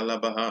kabanta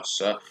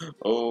labahasa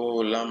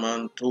o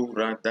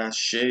lamantura da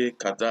she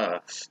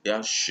kada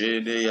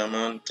yashede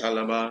yaman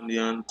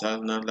talabandian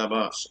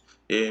talnalabas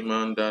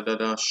Eman da da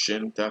da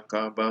shinta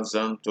kaba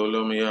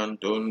zantolomian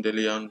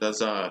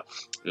dondeliandaza.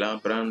 La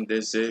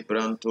brandeze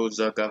branto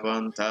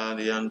zagavanta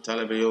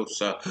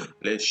liantalabiosa.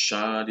 Le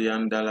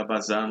shadian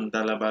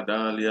dalabazanda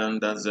labadalian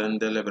da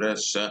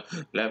zendelebresa.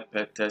 Le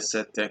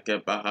petesete ke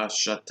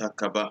bahasha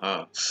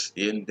takabaha.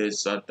 Inde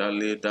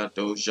zadali da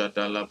doja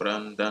dala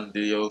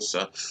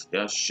brandandiosa.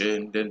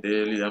 Yashende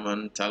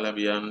deliaman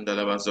talabian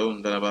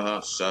dalabazon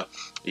dalabahasa.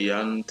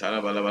 Yan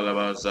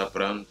talabalabalabaza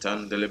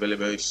brantan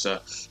delebelebesa.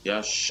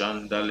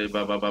 Yashandale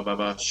baba baba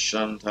baba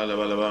shantale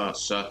balaba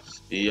sa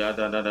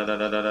yada da da da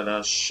da da da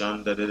da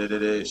shanda de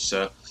de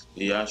sa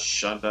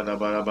yashanda da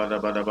bala bala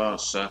bala ba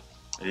sa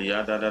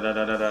yada da da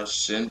da da da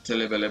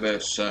sentele belebe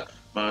sa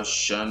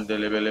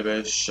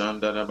Mashandelebelebe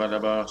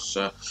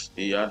Shandarabadabasa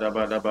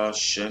Yadabadaba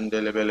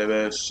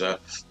Shandelebelebesa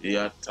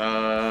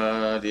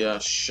Yatadia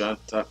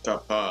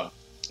Shatakapa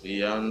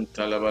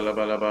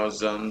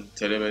Yantalabalabalabazan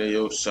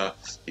Telemeliosa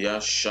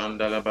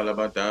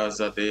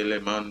Yashandalabalabadaza de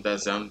Lemanda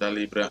Zanda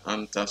Libra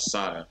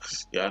Antasaya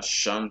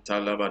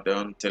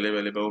Yashantalabadan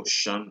Telebelebo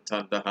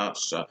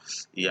Shantadahasa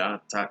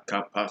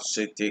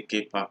Yatakapasite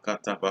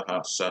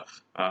Kipakatabahasa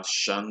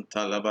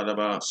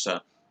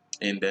Ashantalabadabasa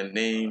in the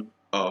name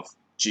of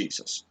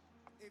Jesus.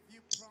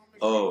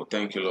 Oh,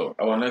 thank you, Lord.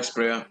 Our next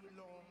prayer.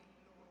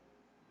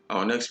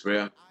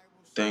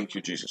 Thank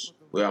you, Jesus.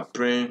 We are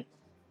praying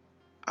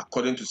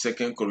according to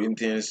 2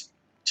 Corinthians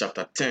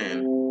chapter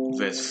 10,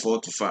 verse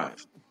 4 to 5,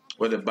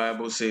 where the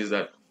Bible says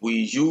that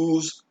we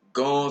use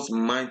God's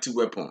mighty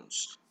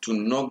weapons to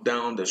knock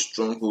down the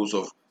strongholds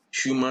of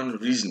human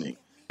reasoning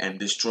and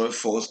destroy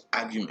false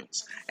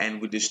arguments.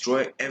 And we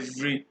destroy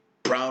every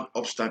proud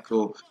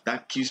obstacle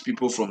that keeps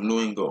people from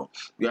knowing God.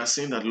 We are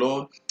saying that,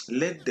 Lord,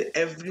 let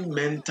every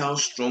mental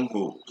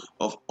stronghold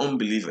of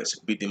unbelievers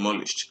be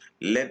demolished.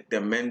 Let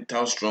the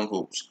mental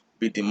strongholds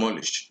be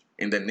demolished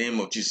in the name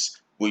of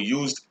Jesus. We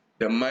used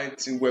the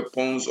mighty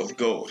weapons of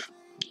God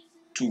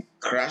to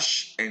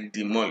crush and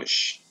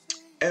demolish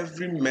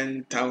every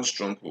mental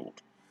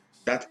stronghold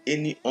that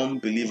any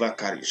unbeliever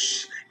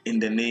carries in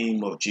the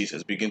name of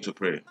Jesus. Begin to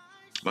pray.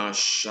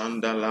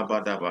 Mashanda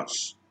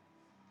labadabas.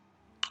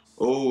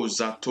 Oh,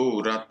 zato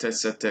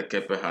ratesete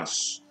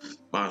kepehas.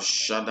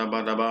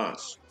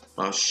 Mashadabadabas.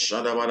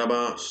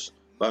 Mashadabadabas.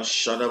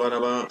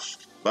 Bashadabadabas.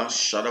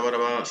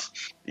 Bashadabadabas.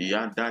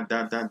 Yada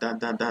da da da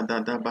da da da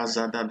da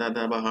bazada da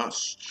da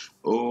bahas.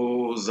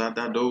 Oh,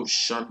 zadado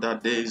shada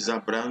de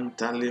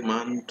zabranta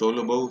liman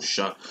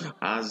tolobosha.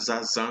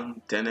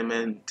 Azazan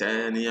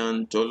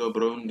tenementenian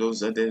tolobrondo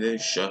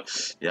zadedesha.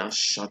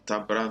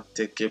 Yashata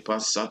brante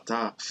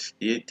kepasata.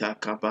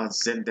 Itakaba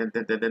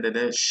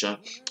zendedededesha.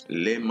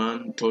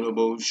 Leman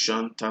tolobo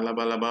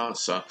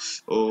shantalabalabasa.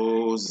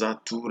 O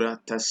zatura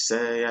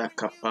taseya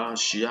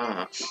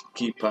kapashia.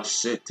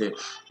 Kipasete.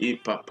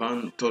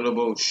 Ipapan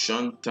tolobo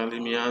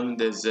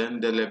shantalimiande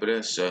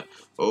zendelebrese.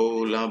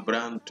 O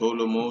labran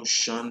tolomo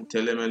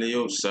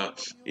shantelemeliosa.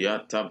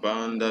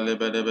 Yatabanda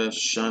lebedebe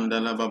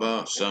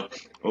shandalababasa.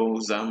 O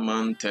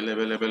zaman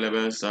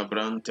telebelebelebe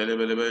sabran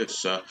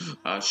telebelebesa.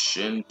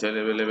 Ashen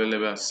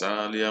telebelebelebe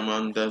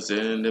saliamanda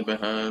zende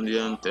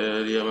behandian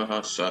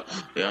teriabahasa.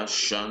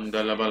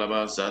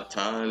 Yashandalabalaba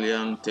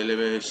zatalian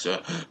telebesa.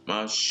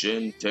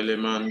 Mashen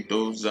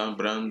telemando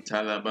zabran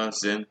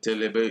talabazen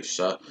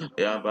telebesa.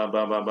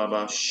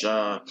 Yababababa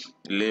sha.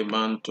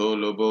 Lemanto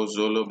lobo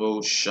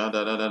zolobo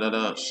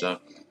shadadadadasa.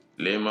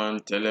 Leman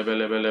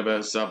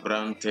telebelebelebe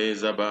zabrante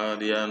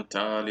zabadian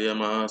talia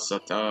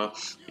masata.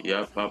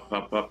 Ya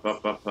papa papa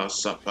papa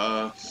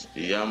sapa.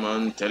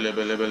 Yaman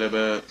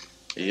telebelebelebe.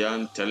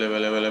 Yan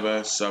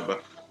telebelebelebe saba.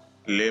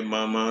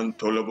 Lemaman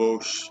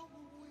tolobosh.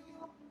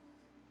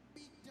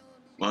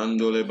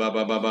 Mandole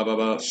baba baba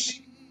babas.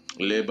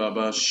 Le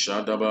baba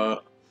shadaba.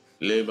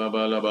 Le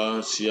baba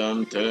labas.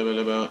 Yan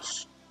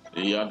telebelebas.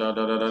 Yada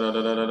da da da da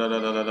da da da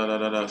da da da da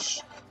da da.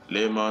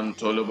 Leman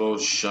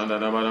tolobosh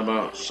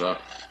shadabadabasa.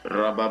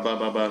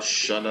 Rabababa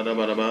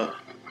shadabadaba.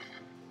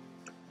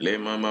 Le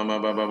mama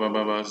baba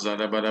baba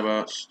zada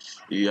badabas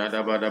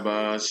yada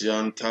badabas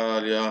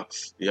yantaria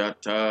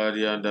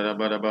yataria dara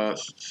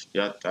badabas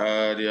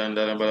yataria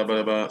dara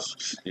badabas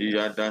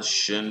yada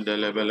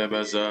shendele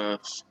belebaza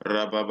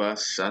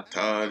rababas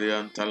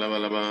sataria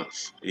talabalaba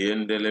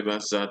yendele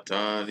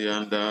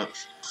basataria da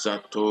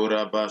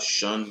satura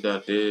bashanda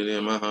dele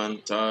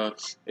mahanta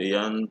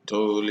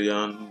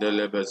yantolian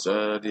dele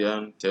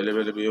bazadian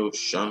telebelebio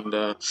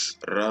shanda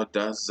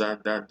rada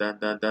zada da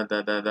da da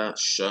da da da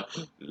sha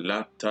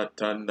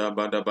Latatanda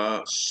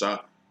badaba sa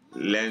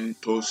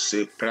lento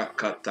se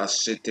prakata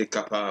sete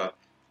kapa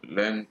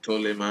lento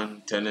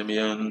leman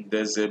tenemian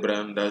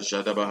dezebranda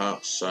jadabaha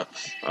sa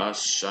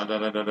ashada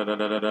da da da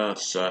da da da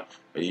sa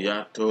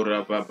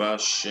yatora baba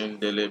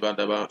shindele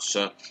badaba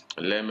sa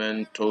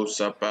lemento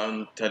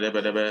sapan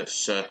telebedebe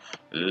sa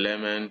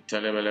lement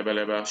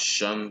telebelebeleba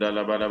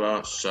shandala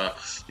badaba sa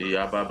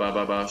yababa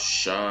baba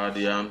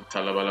shadian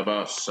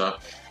talabalaba sa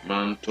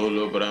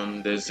Mantolo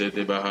brande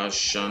zede baha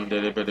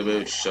shandele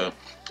bedebesha.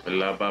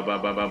 La baba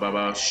baba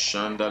baba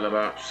shandala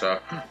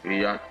basa.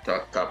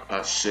 Yata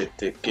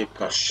kapashete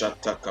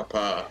kipashata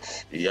kapa.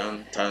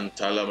 Yantan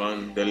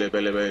talaman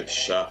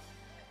delebelebesha.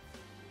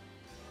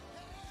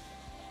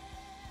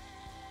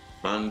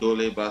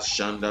 Mandole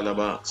bashandala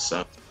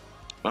basa.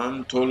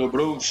 Mantolo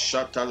bro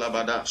shata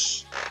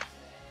labadash.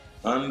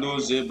 Ando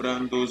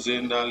zebrando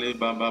zendale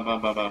baba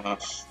baba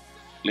bahash.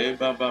 Le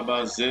baba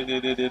baba zede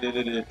de de de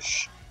de de.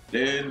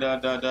 Le da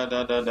da da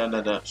da da da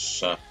da da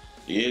sha.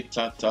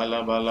 Ita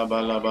talabala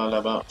bala bala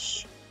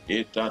bash.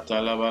 Ita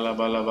talabala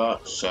bala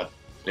basha.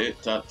 Le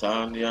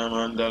tatania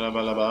mandala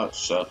bala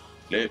basha.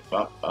 Le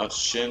papa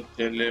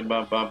shente le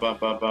baba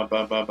baba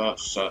baba baba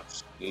sha.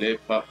 Le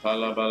papa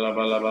la bala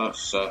bala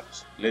basha.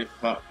 Le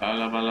papa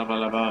la bala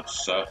bala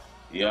basha.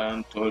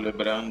 Yan tole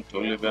bran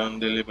tole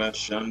bande le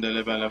bashande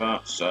le bala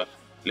basha.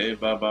 Le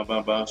baba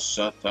baba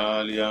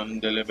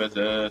satalian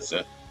delebezes.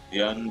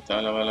 Yan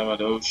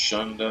talabalabado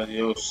shanda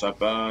yo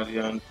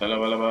sabarian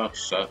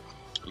talabalabasa.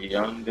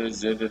 Yan de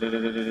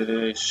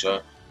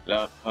zedededededesha.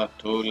 La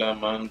patula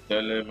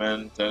mantele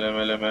mentele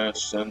meleme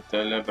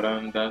sentele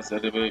branda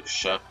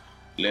zedebesha.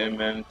 Le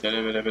mentele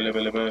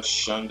belebelebelebe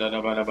shanda da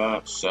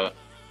barabasa.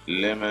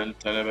 Le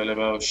mentele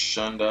belebe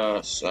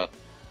shanda sa.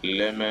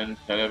 Le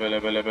mentele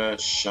belebelebe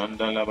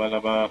shanda la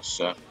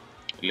balabasa.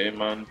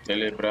 Leman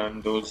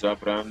telebrando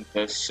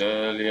zabrante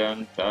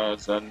selianta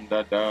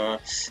zandada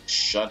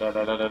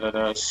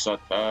shadadadadada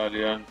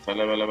satalian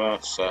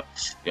telebalabasa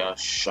ya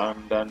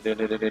shandan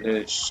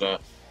dedededesa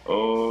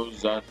o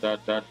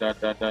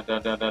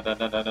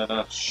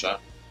zadadadadadadadadadadadadada sha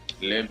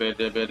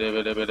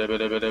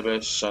lebedebedebedebedebedebedebe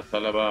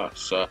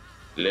satalabasa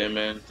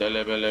lemen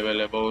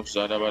telebelebelebo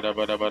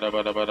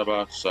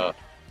zadabadabadabadabadabadabasa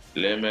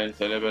lemen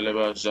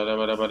telebeleba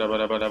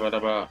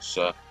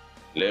zadabadabadabadabadabasa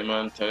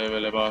Leman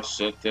telebeleba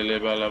se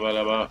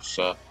telebalabalaba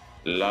sa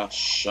la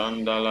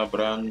shanda la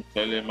bran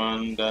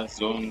telemanda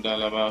zonda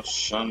la ba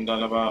shanda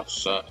la ba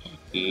sa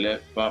le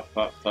pa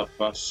pa pa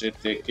pa se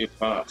te ke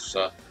pa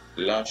sa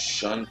la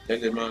shan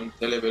teleman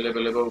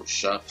telebelebelebo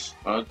sha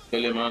an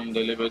teleman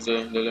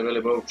delebeze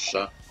delebelebo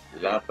sha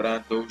la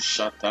brado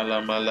shata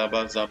la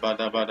malaba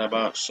zabada bada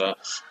ba sa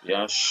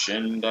ya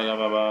shinda la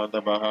baba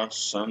da ba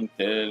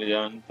santel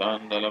yan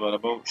tanda la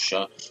balabo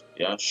sha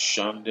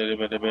Yashandele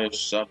bedebe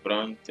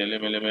sabran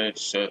telemeleme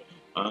se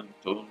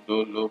antundo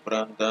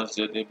lubranda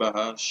zede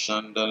baha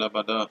shandala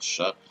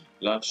badasha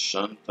la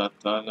shanta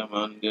tala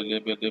mandele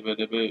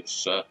bedebe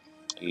sa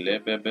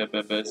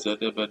lebebebe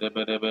zede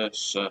bedebe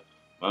sa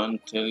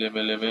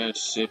mantelemeleme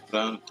se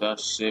pranta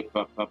se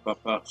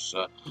papa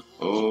sa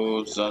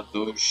o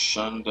zadu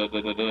shanda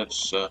de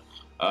sa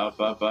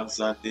Ababa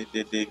zade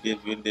de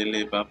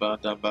gevindele baba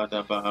da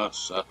bada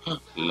bahasa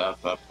la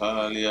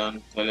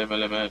papalian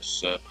telemeleme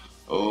se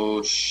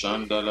Oh,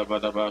 Shanda la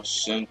badaba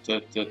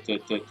sente te te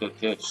te te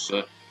te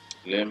se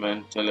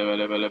lemen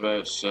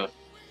telebelebelebe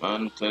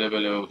man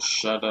telebele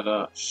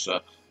shadada sa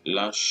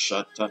la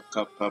shata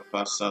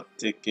kapapasa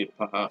teke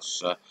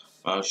pahasa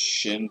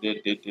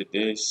ashende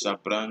de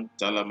sabran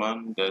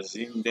talamanda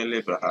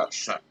zindele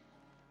bahasa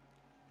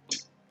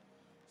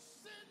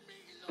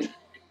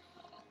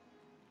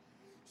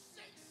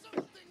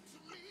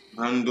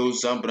mando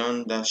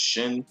zabranda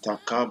shenta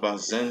kaba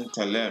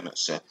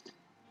zentelemese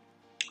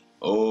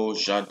O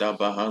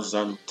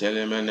Jadabahazan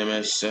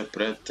Telemeneme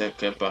Seprete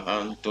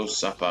Kepahanto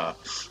Sapa.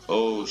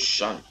 O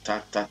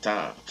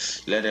Shantatata.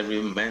 Let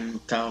every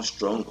mental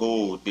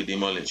stronghold be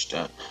demolished.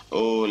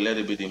 Oh, let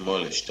it be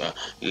demolished.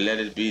 Let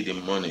it be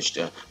demolished.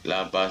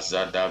 La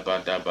Bazada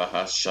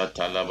Badabahasha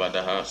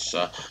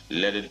Talabadahasa.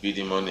 Let it be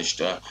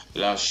demolished.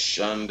 La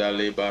Shanda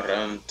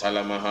Libaran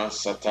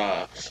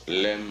Talamahasata.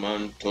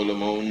 Leman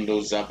Tolomondo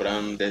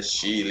Zabrande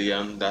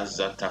Shilianda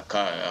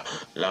Zatakaya.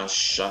 La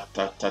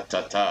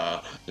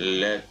Shatatatata.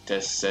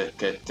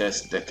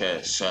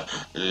 Leteseketestekes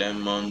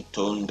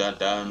Lemontunda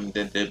dan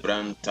de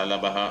branta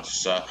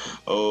labahasa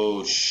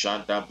O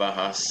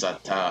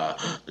Shadabahasata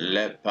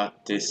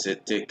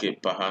Lepatiseteke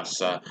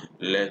pahasa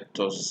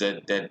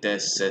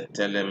Letozededese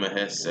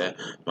telemehese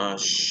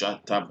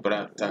Mashata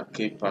brata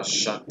kipa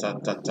shata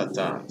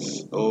tatata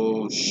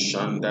O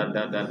Shanda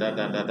da da da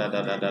da da da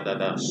da da da da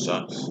da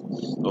sa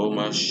O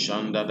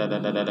Mashanda da da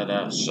da da da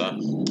da sa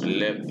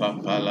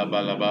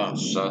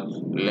Lepapalabalabasa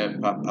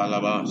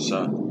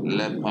Lepapalabasa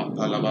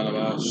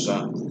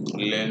Lepapalabalabasa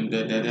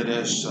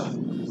Lendededesa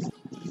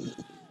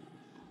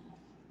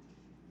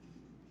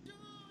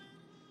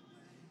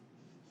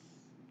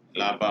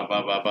La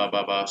baba baba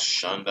baba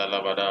shanda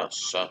la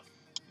badasa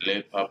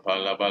le papa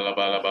la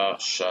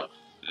balabalabasha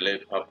le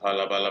papa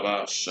la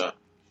balabasha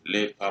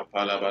le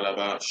papa la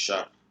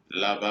balabasha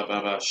la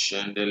baba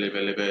shende le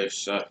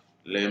belebesha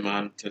le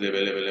mante le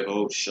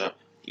belebelebosha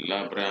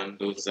la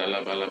brando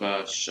zala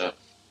balabasha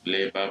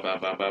le baba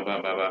baba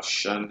baba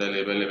shanda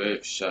le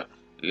belebesha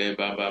le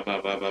baba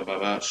baba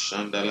baba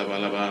shanda la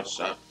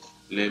balabasha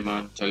le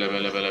mante le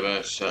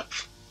belebelebesha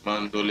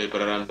Mando le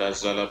branda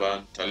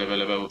zalaban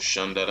talebeleba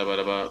ushanda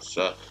rabaraba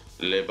sa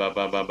le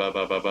baba baba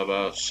baba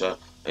baba sa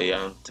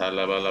yan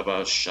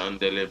talabalaba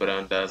shande le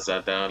branda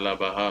zada la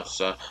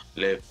bahasa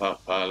le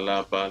papa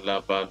la ba la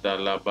ba da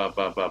la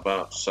baba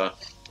baba sa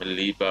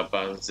li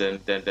baba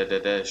zende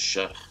de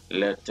sha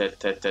le te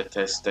te te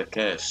te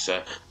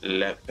kesha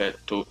le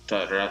petuta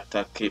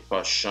rata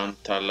kipa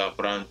shanta la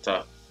branta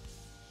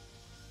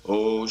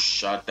O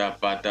Shada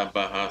Bada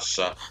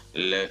Bahasa,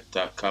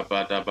 Leta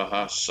Kabada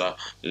Bahasa,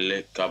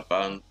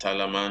 Lekaban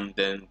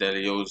Talamanden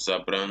Delioza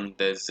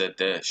Brande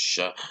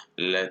Zedesha,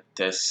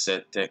 Lete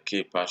Sete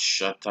Kipa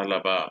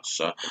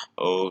Shatalabasa,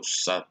 O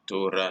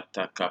Satura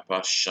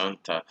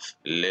Takapashanta,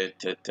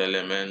 Lete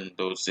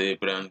Telemendo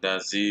Zebranda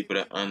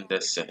Zibra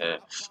Andesehe,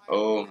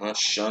 O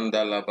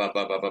Mashanda la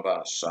Baba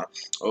Babasa,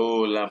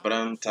 O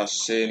Labranta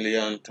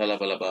Selian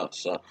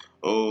Talabalabasa,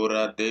 O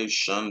Rade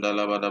Shanda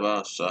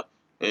Labadabasa,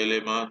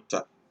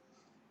 Elemata,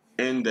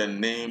 in the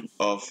name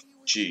of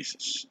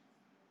Jesus.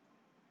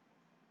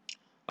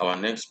 Our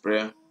next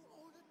prayer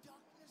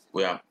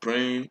We are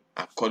praying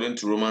according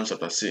to Romans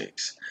chapter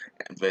 6,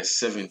 verse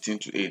 17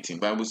 to 18.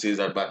 Bible says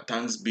that, but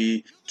thanks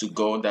be to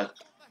God that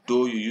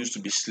though you used to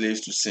be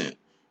slaves to sin,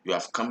 you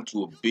have come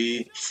to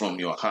obey from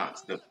your heart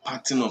the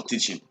pattern of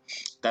teaching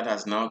that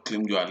has now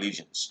claimed your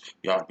allegiance.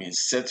 You have been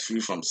set free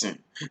from sin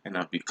and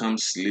have become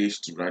slaves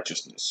to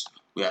righteousness.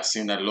 We are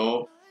saying that,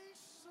 Lord,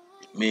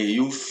 may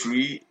you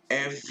free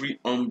every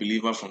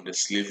unbeliever from the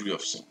slavery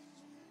of sin.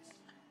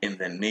 In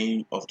the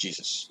name of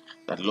Jesus,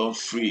 that Lord,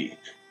 free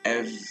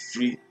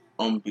every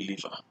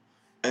unbeliever,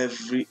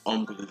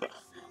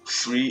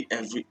 free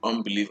every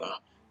unbeliever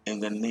in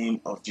the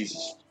name of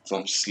Jesus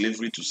from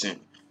slavery to sin.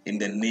 In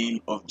the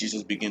name of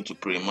Jesus, begin to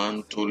pray.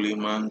 Man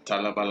toliman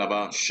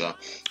talabalabasha.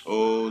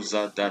 Oh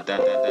zada da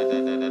da da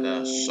da da da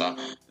da sha.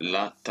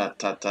 La ta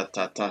ta ta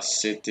ta ta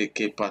sete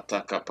ke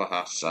pataka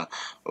pahasa.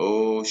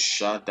 Oh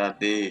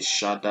shadade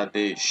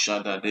shadade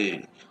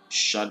shadade.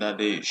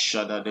 Shadade,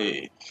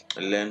 Shadade,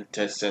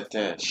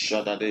 Lentesete,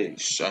 Shadade,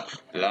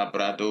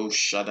 Labrado,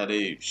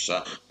 Shadade,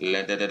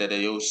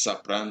 Lededeo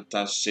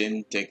Sapranta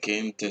Sinte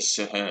Quinte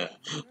Sehe,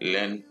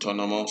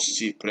 Lentonomo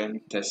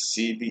Siprente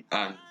Sibi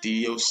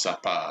Andio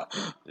Sapa,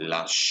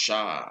 La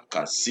Sha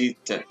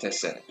Casite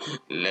Tese,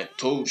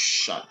 Leto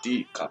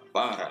Shadi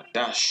Capara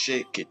da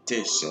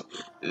Sheketese,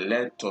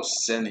 Leto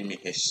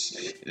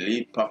Senimihes,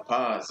 Li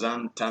Papa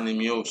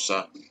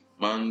Zantanimiosa.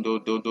 Mando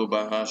dodo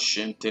baha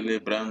shentele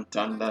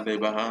brantanda le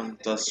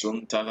bahanta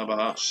suntala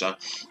bahasha.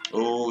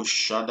 Oh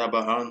shada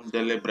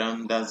bahanda le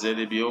branda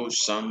zelebio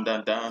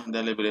sanda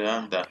danda le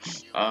branda.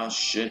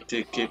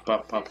 Ashete ke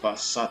papa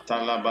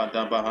sata la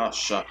bada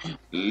bahasha.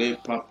 Le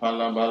papa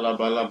la bala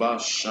bala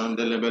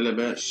bashandele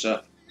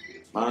belebesha.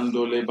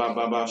 Mando le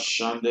baba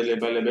shandele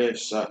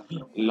belebesha.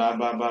 La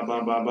baba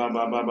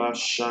baba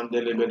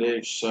shandele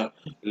bedesha.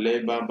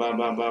 Le baba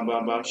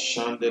baba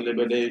shandele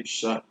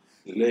bedesha.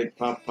 Le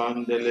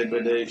papande le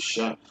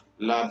bedesha,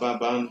 la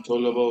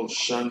babantolobo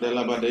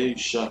shandela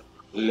badesha,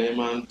 le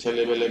man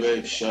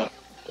telebelebesha,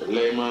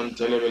 le man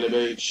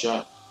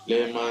telebelebesha,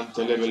 le man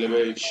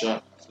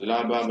telebelebesha,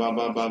 la baba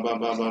baba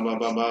baba baba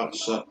baba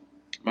sa,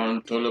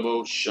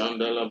 mantolobo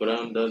shandela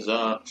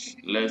brandaza,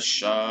 le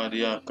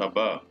shadia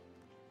kaba.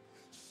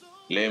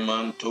 Le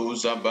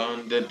mantuza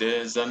bande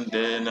de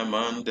zandena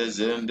mande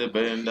zende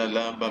benda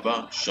la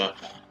babasha.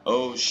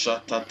 Oh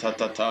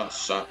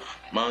shatatatata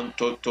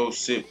mantoto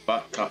se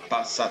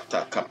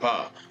pakapasata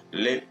kapa.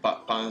 Le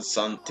papan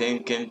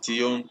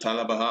santenkention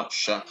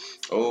talabahasha.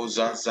 Oh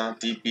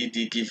zazati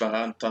bidi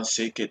givahanta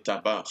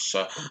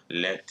seketabasha.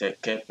 Lete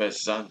kepe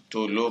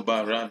santo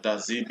lobarada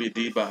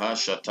zibidi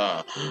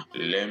bahashata.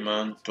 Le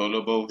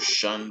mantolobo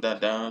shanda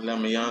da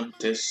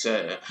lamiante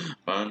se.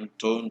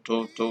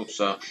 Mantonto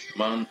tosa.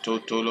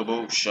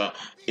 Mantotolobosha.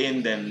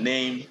 In the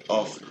name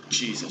of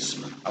Jesus.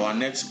 Our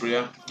next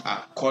prayer,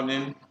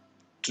 according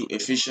to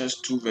Ephesians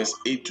 2 verse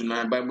 8 to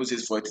 9, Bible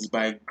says, for it is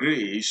by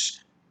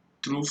grace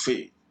through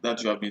faith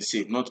that you have been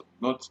saved, not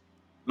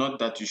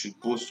that you should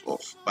boast of,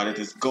 but it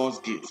is God's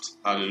gift.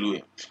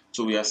 Hallelujah.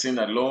 So we are saying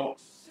that, Lord,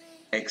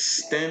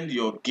 extend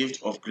your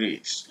gift of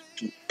grace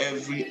to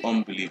every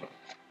unbeliever.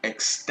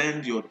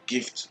 Extend your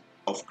gift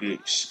of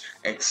grace.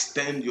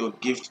 Extend your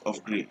gift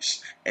of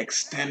grace.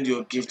 Extend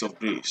your gift of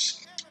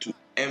grace to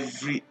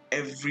every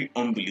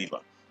unbeliever.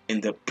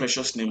 In the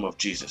precious name of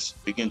Jesus,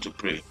 begin to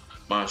pray.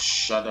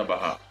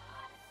 Mashadabaha.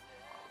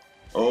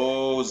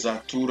 Oh,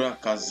 Zatura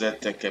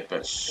Kazete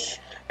Kepes.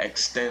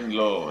 Extend,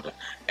 Lord.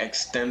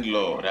 Extend,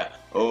 Lord.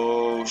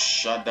 Oh,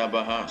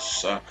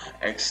 Shadabahasa.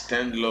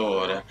 Extend,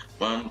 Lord.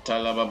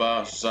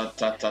 Mantalababasa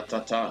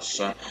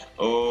Tatatatasa.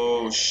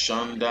 Oh,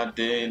 Shanda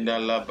de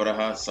la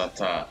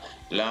Brahasata.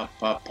 La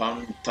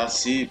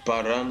Papantasi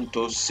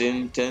Paranto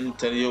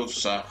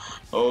Sententeriosa.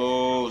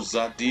 Oh,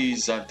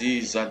 Zadisha.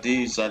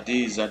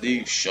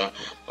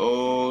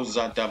 Oh,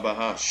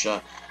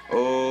 Zadabahasha.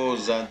 Oh,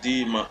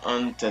 Zadima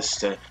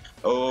Anteste.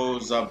 O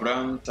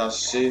Zabranta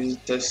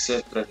Sinte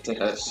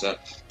Sepretesa.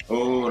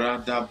 O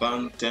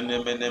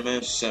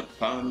Radabantenemenemese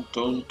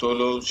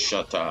Pantontolo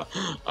Shata.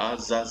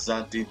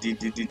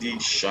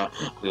 Azazadidididisha.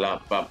 La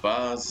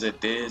Babaze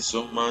de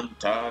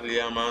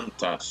Zumantalia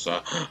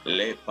Mantasa.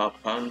 Le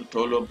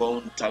Papantolo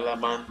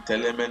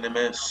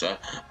Bontalamantelemenemesa.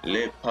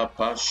 Le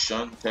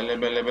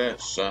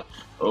Papashantelebelebesa.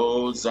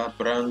 O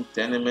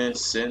Zabranteneme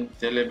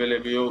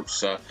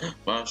Sentelebelebiosa.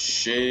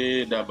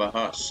 Masheda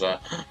Bahasa.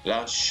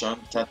 La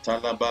Shanta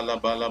Talabala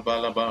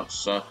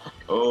Balabalabasa.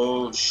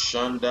 Oh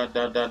Shanda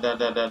da da da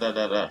da da da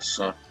da da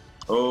sa.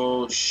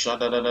 Oh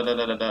Shada da da da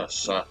da da da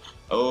sa.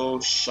 Oh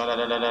Shada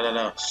da da da da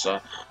da sa.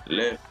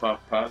 Le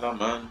Papala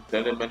man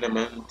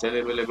telemenemen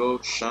telebelebo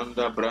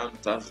Shanda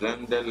Branta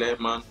Zende le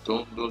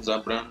mantondo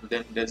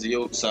Zabrandende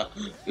Ziosa.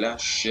 La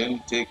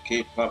Shente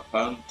ke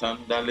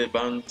Papantanda le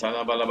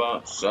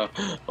Bantalabalabasa.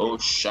 Oh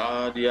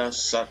Shadia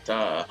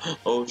Sata.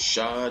 Oh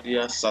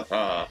Shadia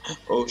Sata.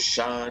 Oh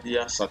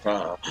Shadia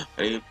Sata.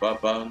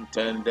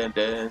 Repapantende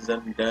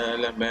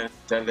dezendele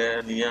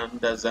mentele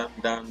nianda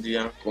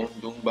zandandia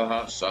kundum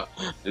bahasa.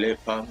 Le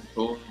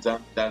pantun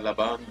zanda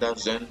labanda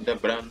zende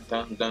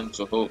brantandan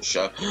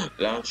zuhosha.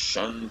 La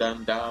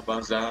shandanda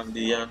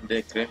bazandi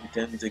ande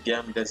krenten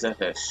zigiande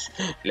zehesh.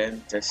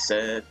 Lente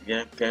sed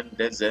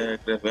yankende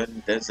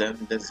zegrevende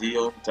zende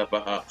zion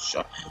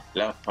tabahasha.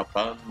 La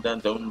papanda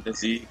donde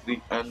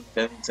zigri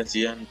antenza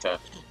zianta.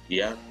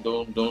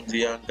 Yandon don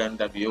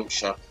zianganda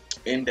biosha.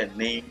 In the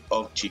name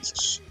of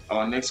Jesus.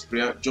 Our next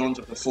prayer, John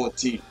chapter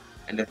 14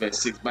 and the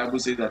verse 6. Bible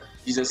says that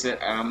Jesus said,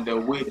 I am the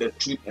way, the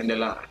truth, and the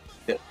life.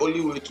 The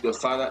only way to the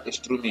Father is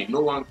through me. No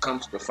one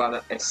comes to the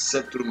Father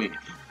except through me.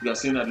 We are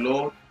saying that,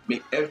 Lord,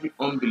 may every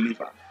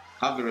unbeliever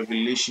have a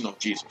revelation of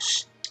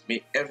Jesus.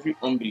 May every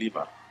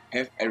unbeliever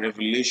have a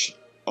revelation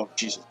of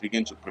Jesus.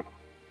 Begin to pray.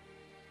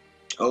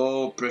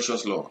 Oh,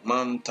 precious Lord.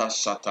 Manta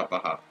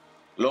Shatabaha.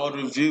 Lord,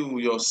 reveal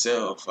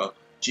yourself.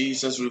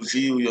 Jesus,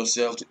 reveal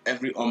yourself to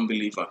every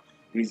unbeliever.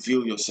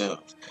 Reveal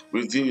yourself.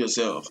 Reveal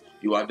yourself.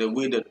 You are the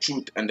way, the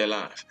truth, and the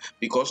life.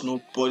 Because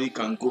nobody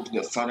can go to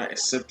the Father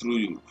except through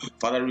you.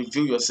 Father,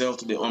 reveal yourself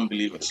to the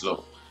unbelievers,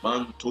 Lord.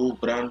 Mantu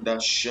branda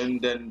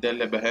shenden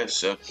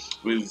delebehesa.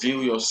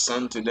 Reveal your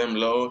son to them,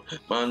 Lord.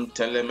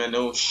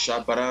 Mantelemeno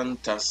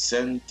shabranta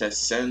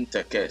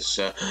sente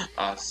kesha.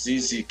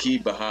 Azizi ki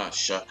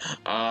bahasha.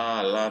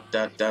 La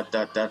da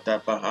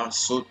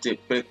bahasote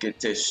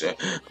preketesha.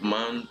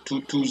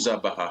 Mantutu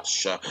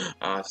zabahasha.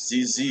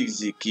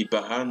 Azizi ki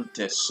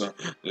bahantes.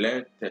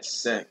 Lete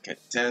seke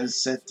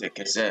tense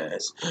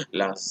tekezes.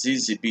 La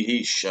zizi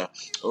bihisha.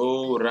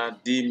 O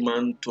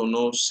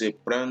radimantono se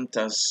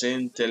pranta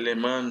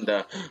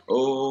sentelemanda.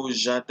 O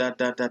jada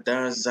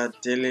da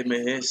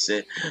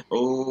zatelemehese.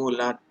 O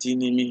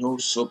latini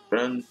mihoso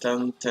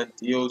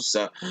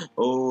prantantantiosa.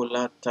 O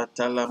la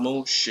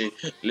tatalamoshe.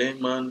 Le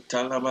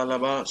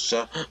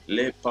mantalabalabasha.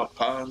 Le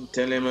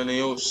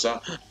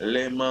papantelemanaiosa.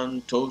 Le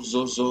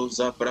mantozozo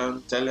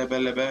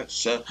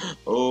zabrantelebelebesha.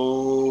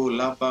 O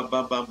la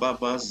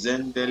baba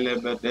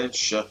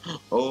zendelebedesha.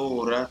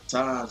 O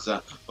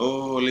rataza.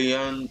 O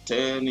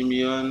liante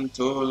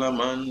nimianto la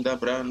manda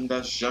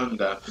branda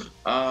janda.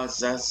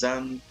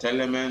 Azazan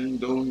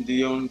telemendum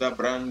dionda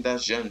branda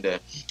janda.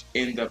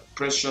 In the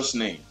precious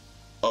name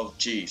of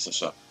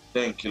Jesus.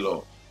 Thank you,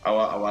 Lord.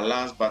 Our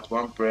last but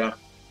one prayer,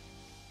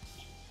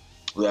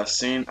 we are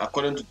saying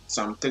according to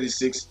Psalm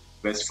 36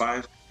 verse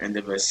 5 and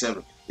the verse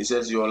 7. It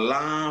says, your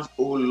love,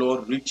 O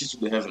Lord, reaches to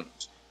the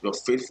heavens, your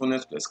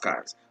faithfulness to the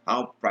skies.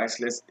 How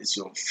priceless is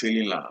your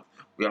unfailing love.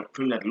 We are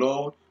praying that,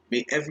 Lord,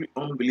 may every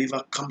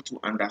unbeliever come to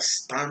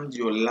understand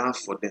your love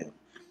for them.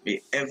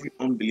 May every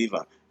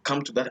unbeliever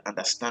come to that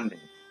understanding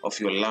of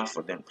your love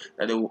for them,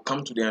 that they will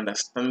come to the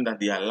understanding that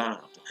they are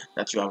loved,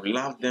 that you have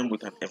loved them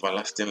with an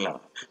everlasting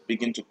love.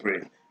 Begin to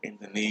pray in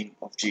the name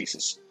of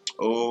Jesus.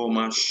 Oh,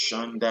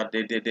 mashanda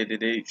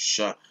de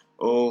sha.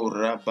 Oh,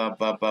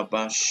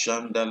 rabababa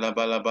shanda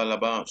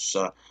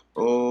labalabalabasa.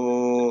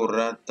 Oh,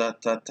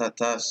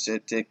 ratatatata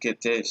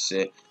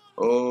seteketese.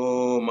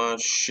 Oh,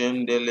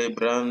 mashendele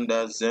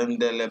branda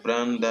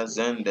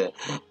zende.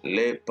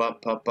 Le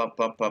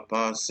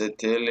papa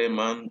setele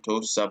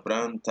manto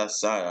sabranta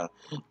saya.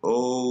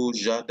 Oh,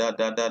 jada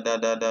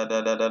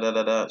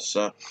da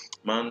sa.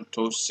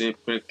 Manto se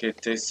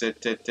prekete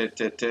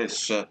se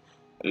sa.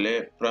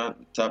 Le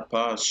pranta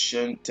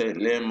patiente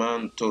le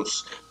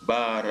mantos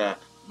bara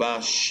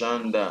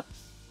bashanda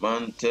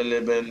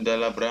mantelebenda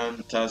la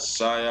branta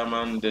saya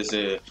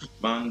mandeze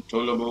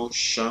mantolobo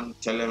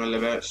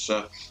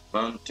shantelebelebesha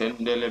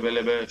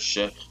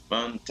mantendelebelebesha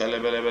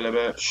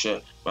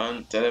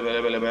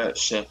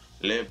mantelebelebesha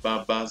le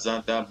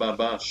babazada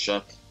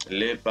babasha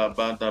le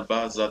babada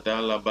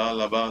bazada la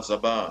bala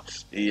bazaba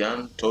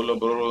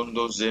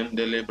yantolobrondo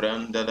zendele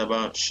branda da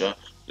basha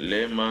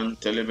le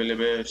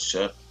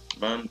mantelebelebesha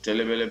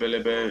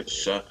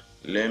Mantelebelebelebesha,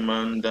 le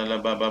mandala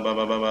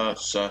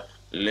bababababasha,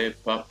 le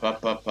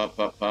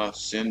papa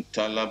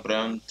sintala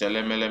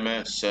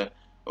brantelemelemesha,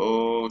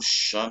 o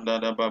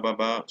shadada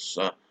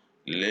bababasha,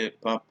 le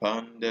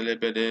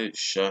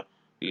papandelebedesha,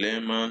 le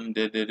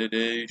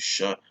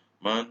mandededesha,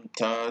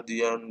 manta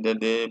dianda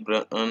debra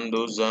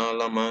ando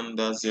zala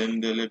manda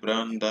zendele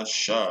branda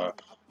sha.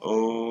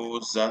 O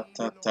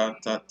zata ta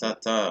ta ta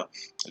ta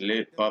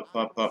le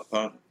papa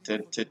te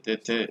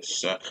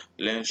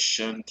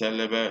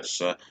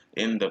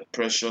in the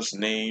precious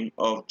name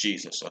of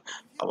Jesus.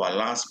 Our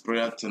last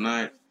prayer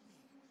tonight,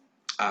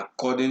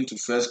 according to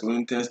 1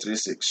 Corinthians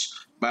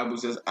 3:6, Bible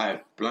says,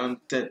 I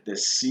planted the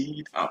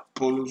seed,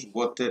 Apollos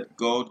watered,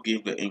 God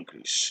gave the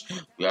increase.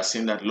 We are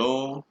saying that,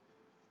 Lord,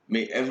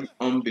 may every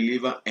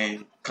unbeliever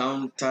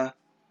encounter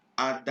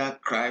other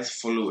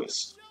Christ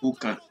followers who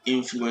can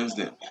influence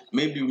them.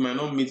 Maybe we might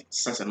not meet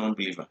such an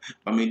unbeliever,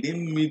 but may they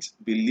meet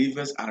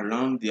believers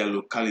around their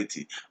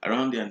locality,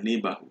 around their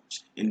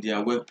neighborhoods, in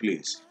their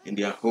workplace, in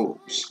their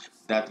homes.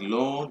 That,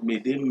 Lord, may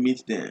they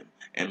meet them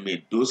and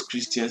may those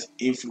Christians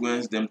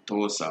influence them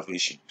towards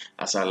salvation.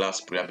 As our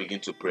last prayer, begin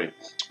to pray.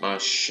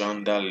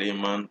 Mashanda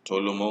leman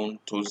tolomon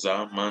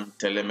toza man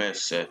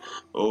telemese.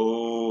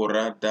 Oh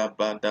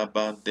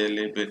radabadaba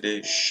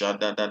delebede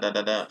shada da da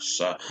da da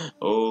sa.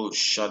 Oh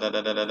shada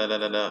da da da da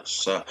da da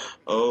sa.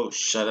 Oh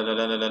shada da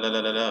da da da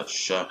da da da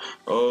sa.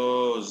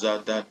 Oh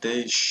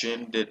zadade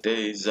shende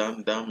de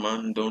zanda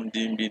mandon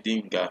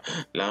dimbidinga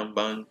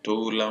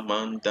lambanto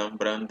lamandam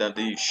branda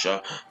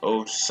disha.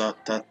 Oh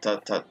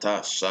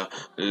satatatatasa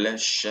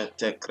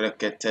leshete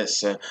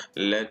kreketese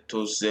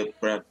leto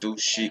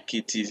zebradushi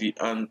kitivi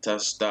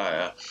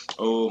antastaya.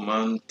 Oh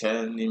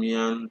mantenimi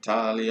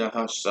antalia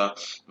hasa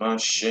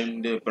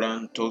mashende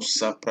branto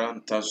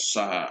sapranta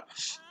sa.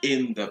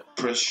 In the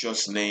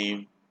precious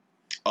name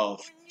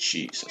of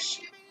Jesus.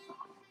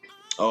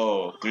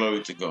 Oh,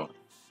 glory to God.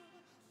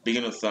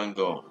 Begin to thank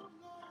God.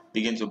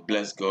 Begin to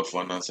bless God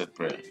for an answered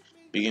prayer.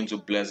 Begin to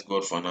bless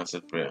God for an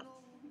answered prayer.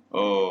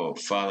 Oh,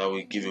 Father,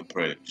 we give you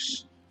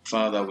praise.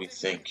 Father, we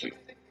thank you.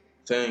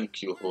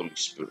 Thank you, Holy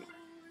Spirit.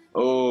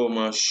 Oh,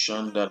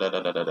 Mashanda da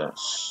da da da da.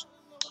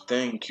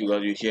 Thank you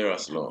that you hear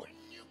us, Lord.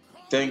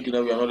 Thank you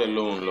that we are not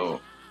alone,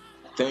 Lord.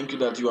 Thank you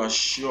that you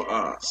assure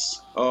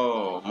us.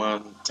 Oh,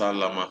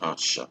 Mantala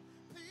Mahasha.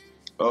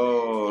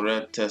 Oh,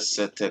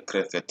 Retesete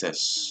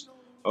Kreketes.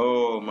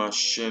 Oh,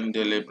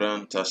 Mashende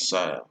Lebranta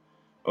Saya.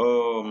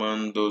 Oh,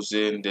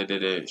 Mandozen de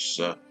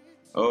Dedesha.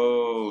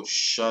 Oh,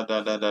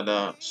 Shada da da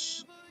da.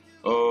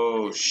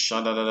 Oh,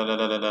 Shada da da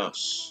da da da.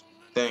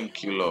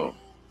 Thank you, Lord.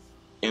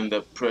 In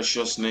the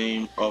precious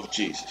name of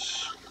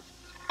Jesus.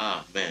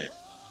 Amen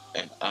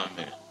and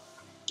amen.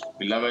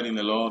 Beloved in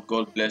the Lord,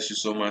 God bless you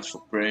so much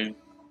for praying.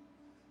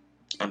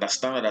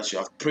 Understand that as you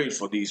have prayed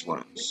for these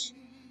ones,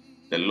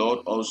 the Lord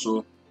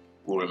also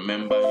will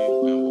remember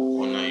you and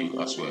will honor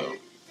you as well.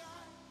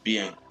 Be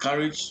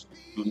encouraged.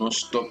 Do not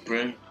stop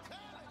praying.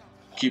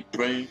 Keep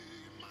praying.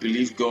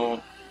 Believe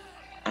God.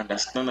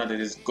 Understand that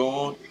it is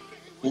God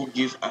who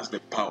gives us the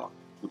power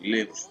to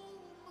live,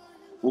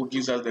 who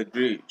gives us the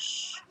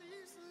grace.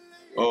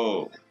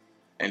 Oh,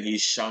 and He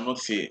shall not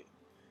fail.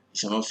 He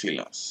shall not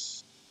fail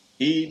us.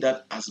 He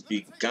that has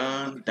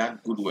begun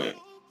that good work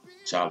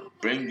shall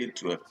bring it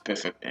to a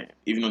perfect end,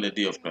 even on the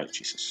day of Christ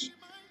Jesus.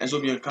 And so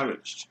be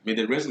encouraged. May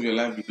the rest of your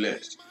life be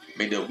blessed.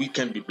 May the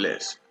weekend be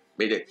blessed.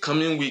 May the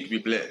coming week be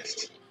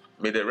blessed.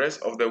 May the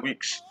rest of the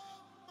weeks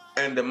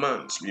and the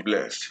months be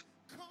blessed.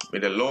 May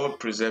the Lord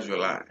preserve your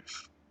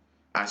life.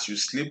 As you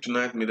sleep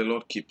tonight, may the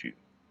Lord keep you.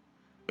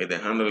 May the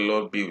hand of the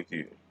Lord be with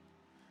you.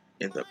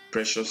 In the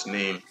precious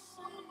name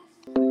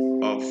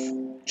of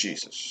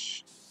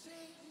Jesus.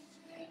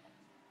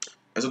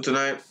 And so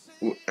tonight,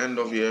 we'll end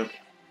off here.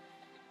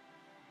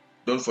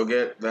 Don't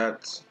forget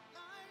that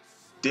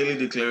daily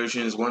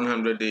declarations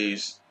 100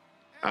 days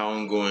are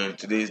ongoing.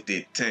 Today is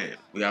day 10.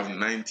 We have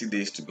 90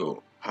 days to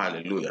go.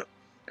 Hallelujah.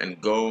 And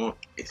God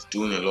is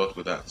doing a lot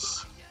with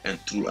us and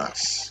through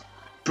us.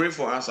 Pray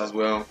for us as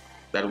well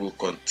that we'll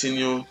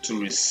continue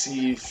to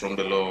receive from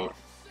the Lord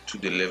to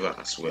deliver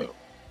as well.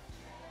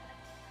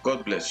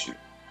 God bless you.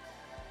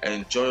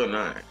 Enjoy your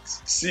night.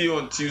 See you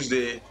on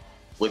Tuesday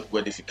with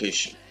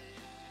Wedification.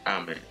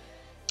 Amen.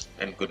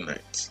 And good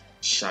night.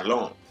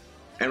 Shalom.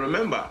 And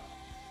remember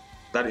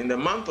that in the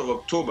month of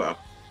October,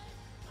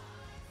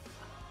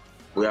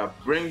 we are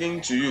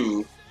bringing to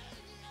you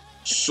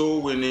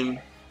Soul Winning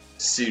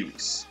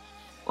series.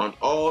 On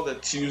all the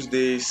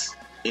Tuesdays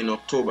in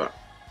October,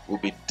 we'll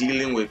be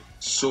dealing with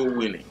soul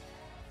winning.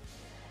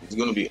 It's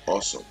going to be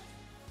awesome.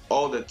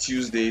 All the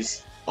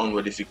Tuesdays on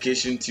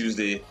Wedification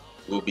Tuesday,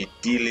 we'll be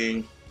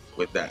dealing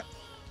with that.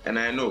 And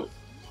I know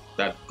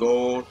that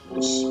God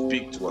will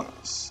speak to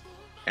us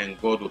and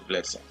God will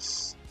bless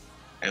us.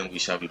 And we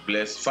shall be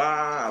blessed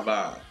far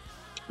above.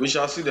 We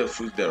shall see the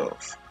fruit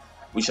thereof.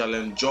 We shall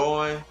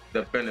enjoy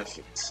the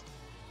benefits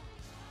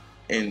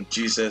in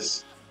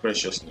Jesus'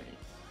 precious name.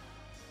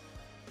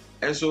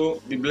 And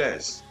so be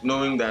blessed,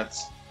 knowing that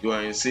you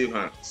are in safe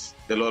hands.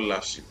 The Lord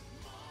loves you.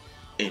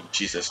 In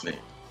Jesus' name.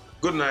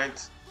 Good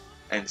night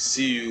and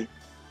see you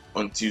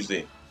on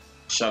Tuesday.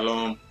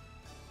 Shalom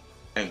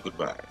and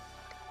goodbye.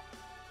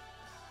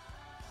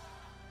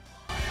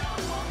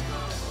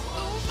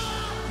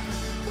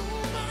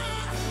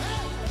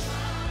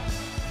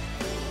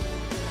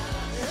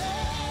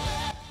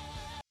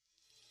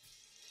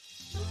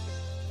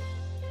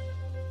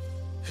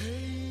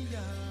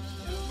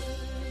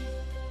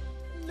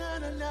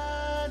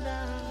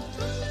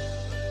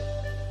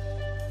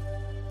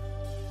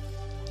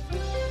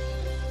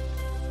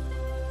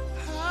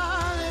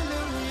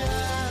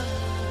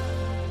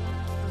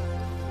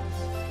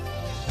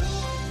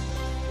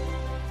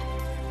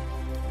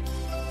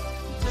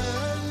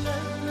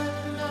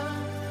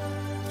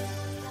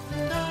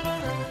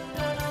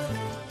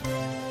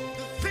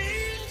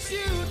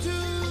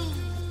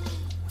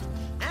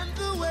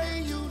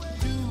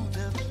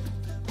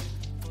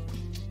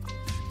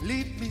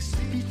 Leave me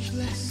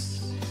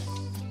speechless,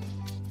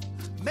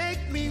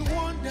 make me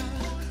wonder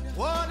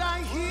what I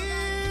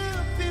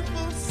hear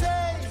people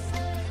say.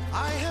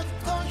 I have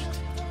touched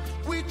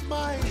with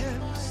my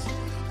hands,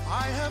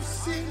 I have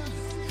seen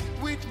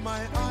with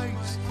my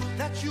eyes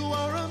that you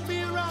are a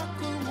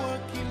miracle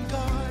working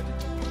God.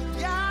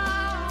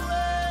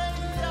 Yahweh,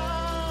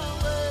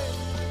 Yahweh,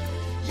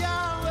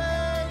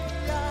 Yahweh,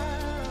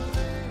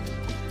 Yahweh.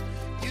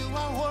 You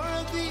are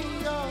worthy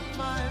of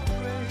my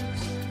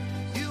praise.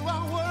 You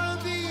are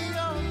worthy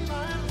of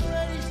my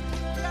praise.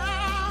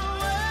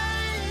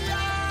 Yahweh,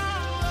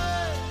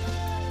 Yahweh,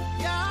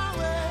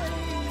 Yahweh,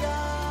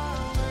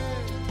 Yahweh.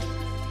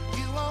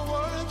 You are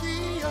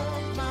worthy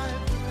of my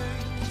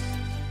praise.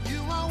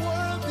 You are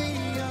worthy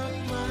of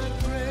my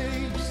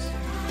praise.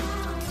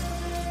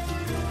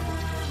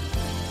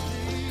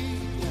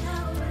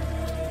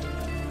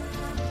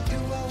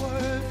 You are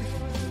worthy.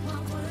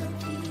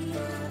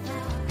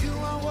 You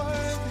are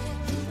worthy.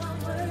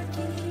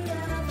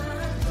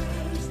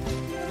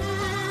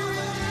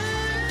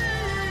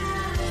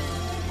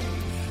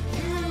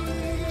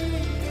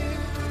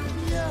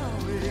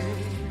 Yahweh.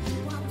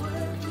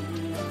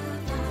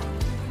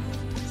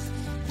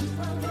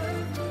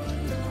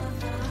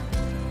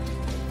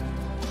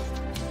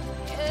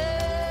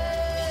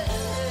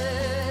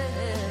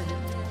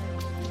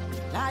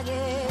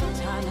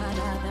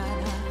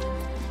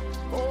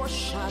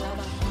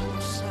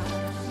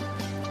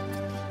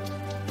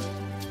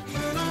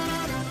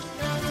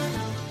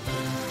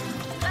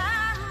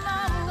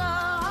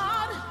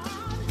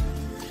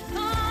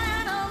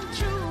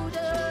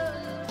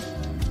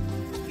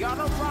 You're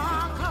the one.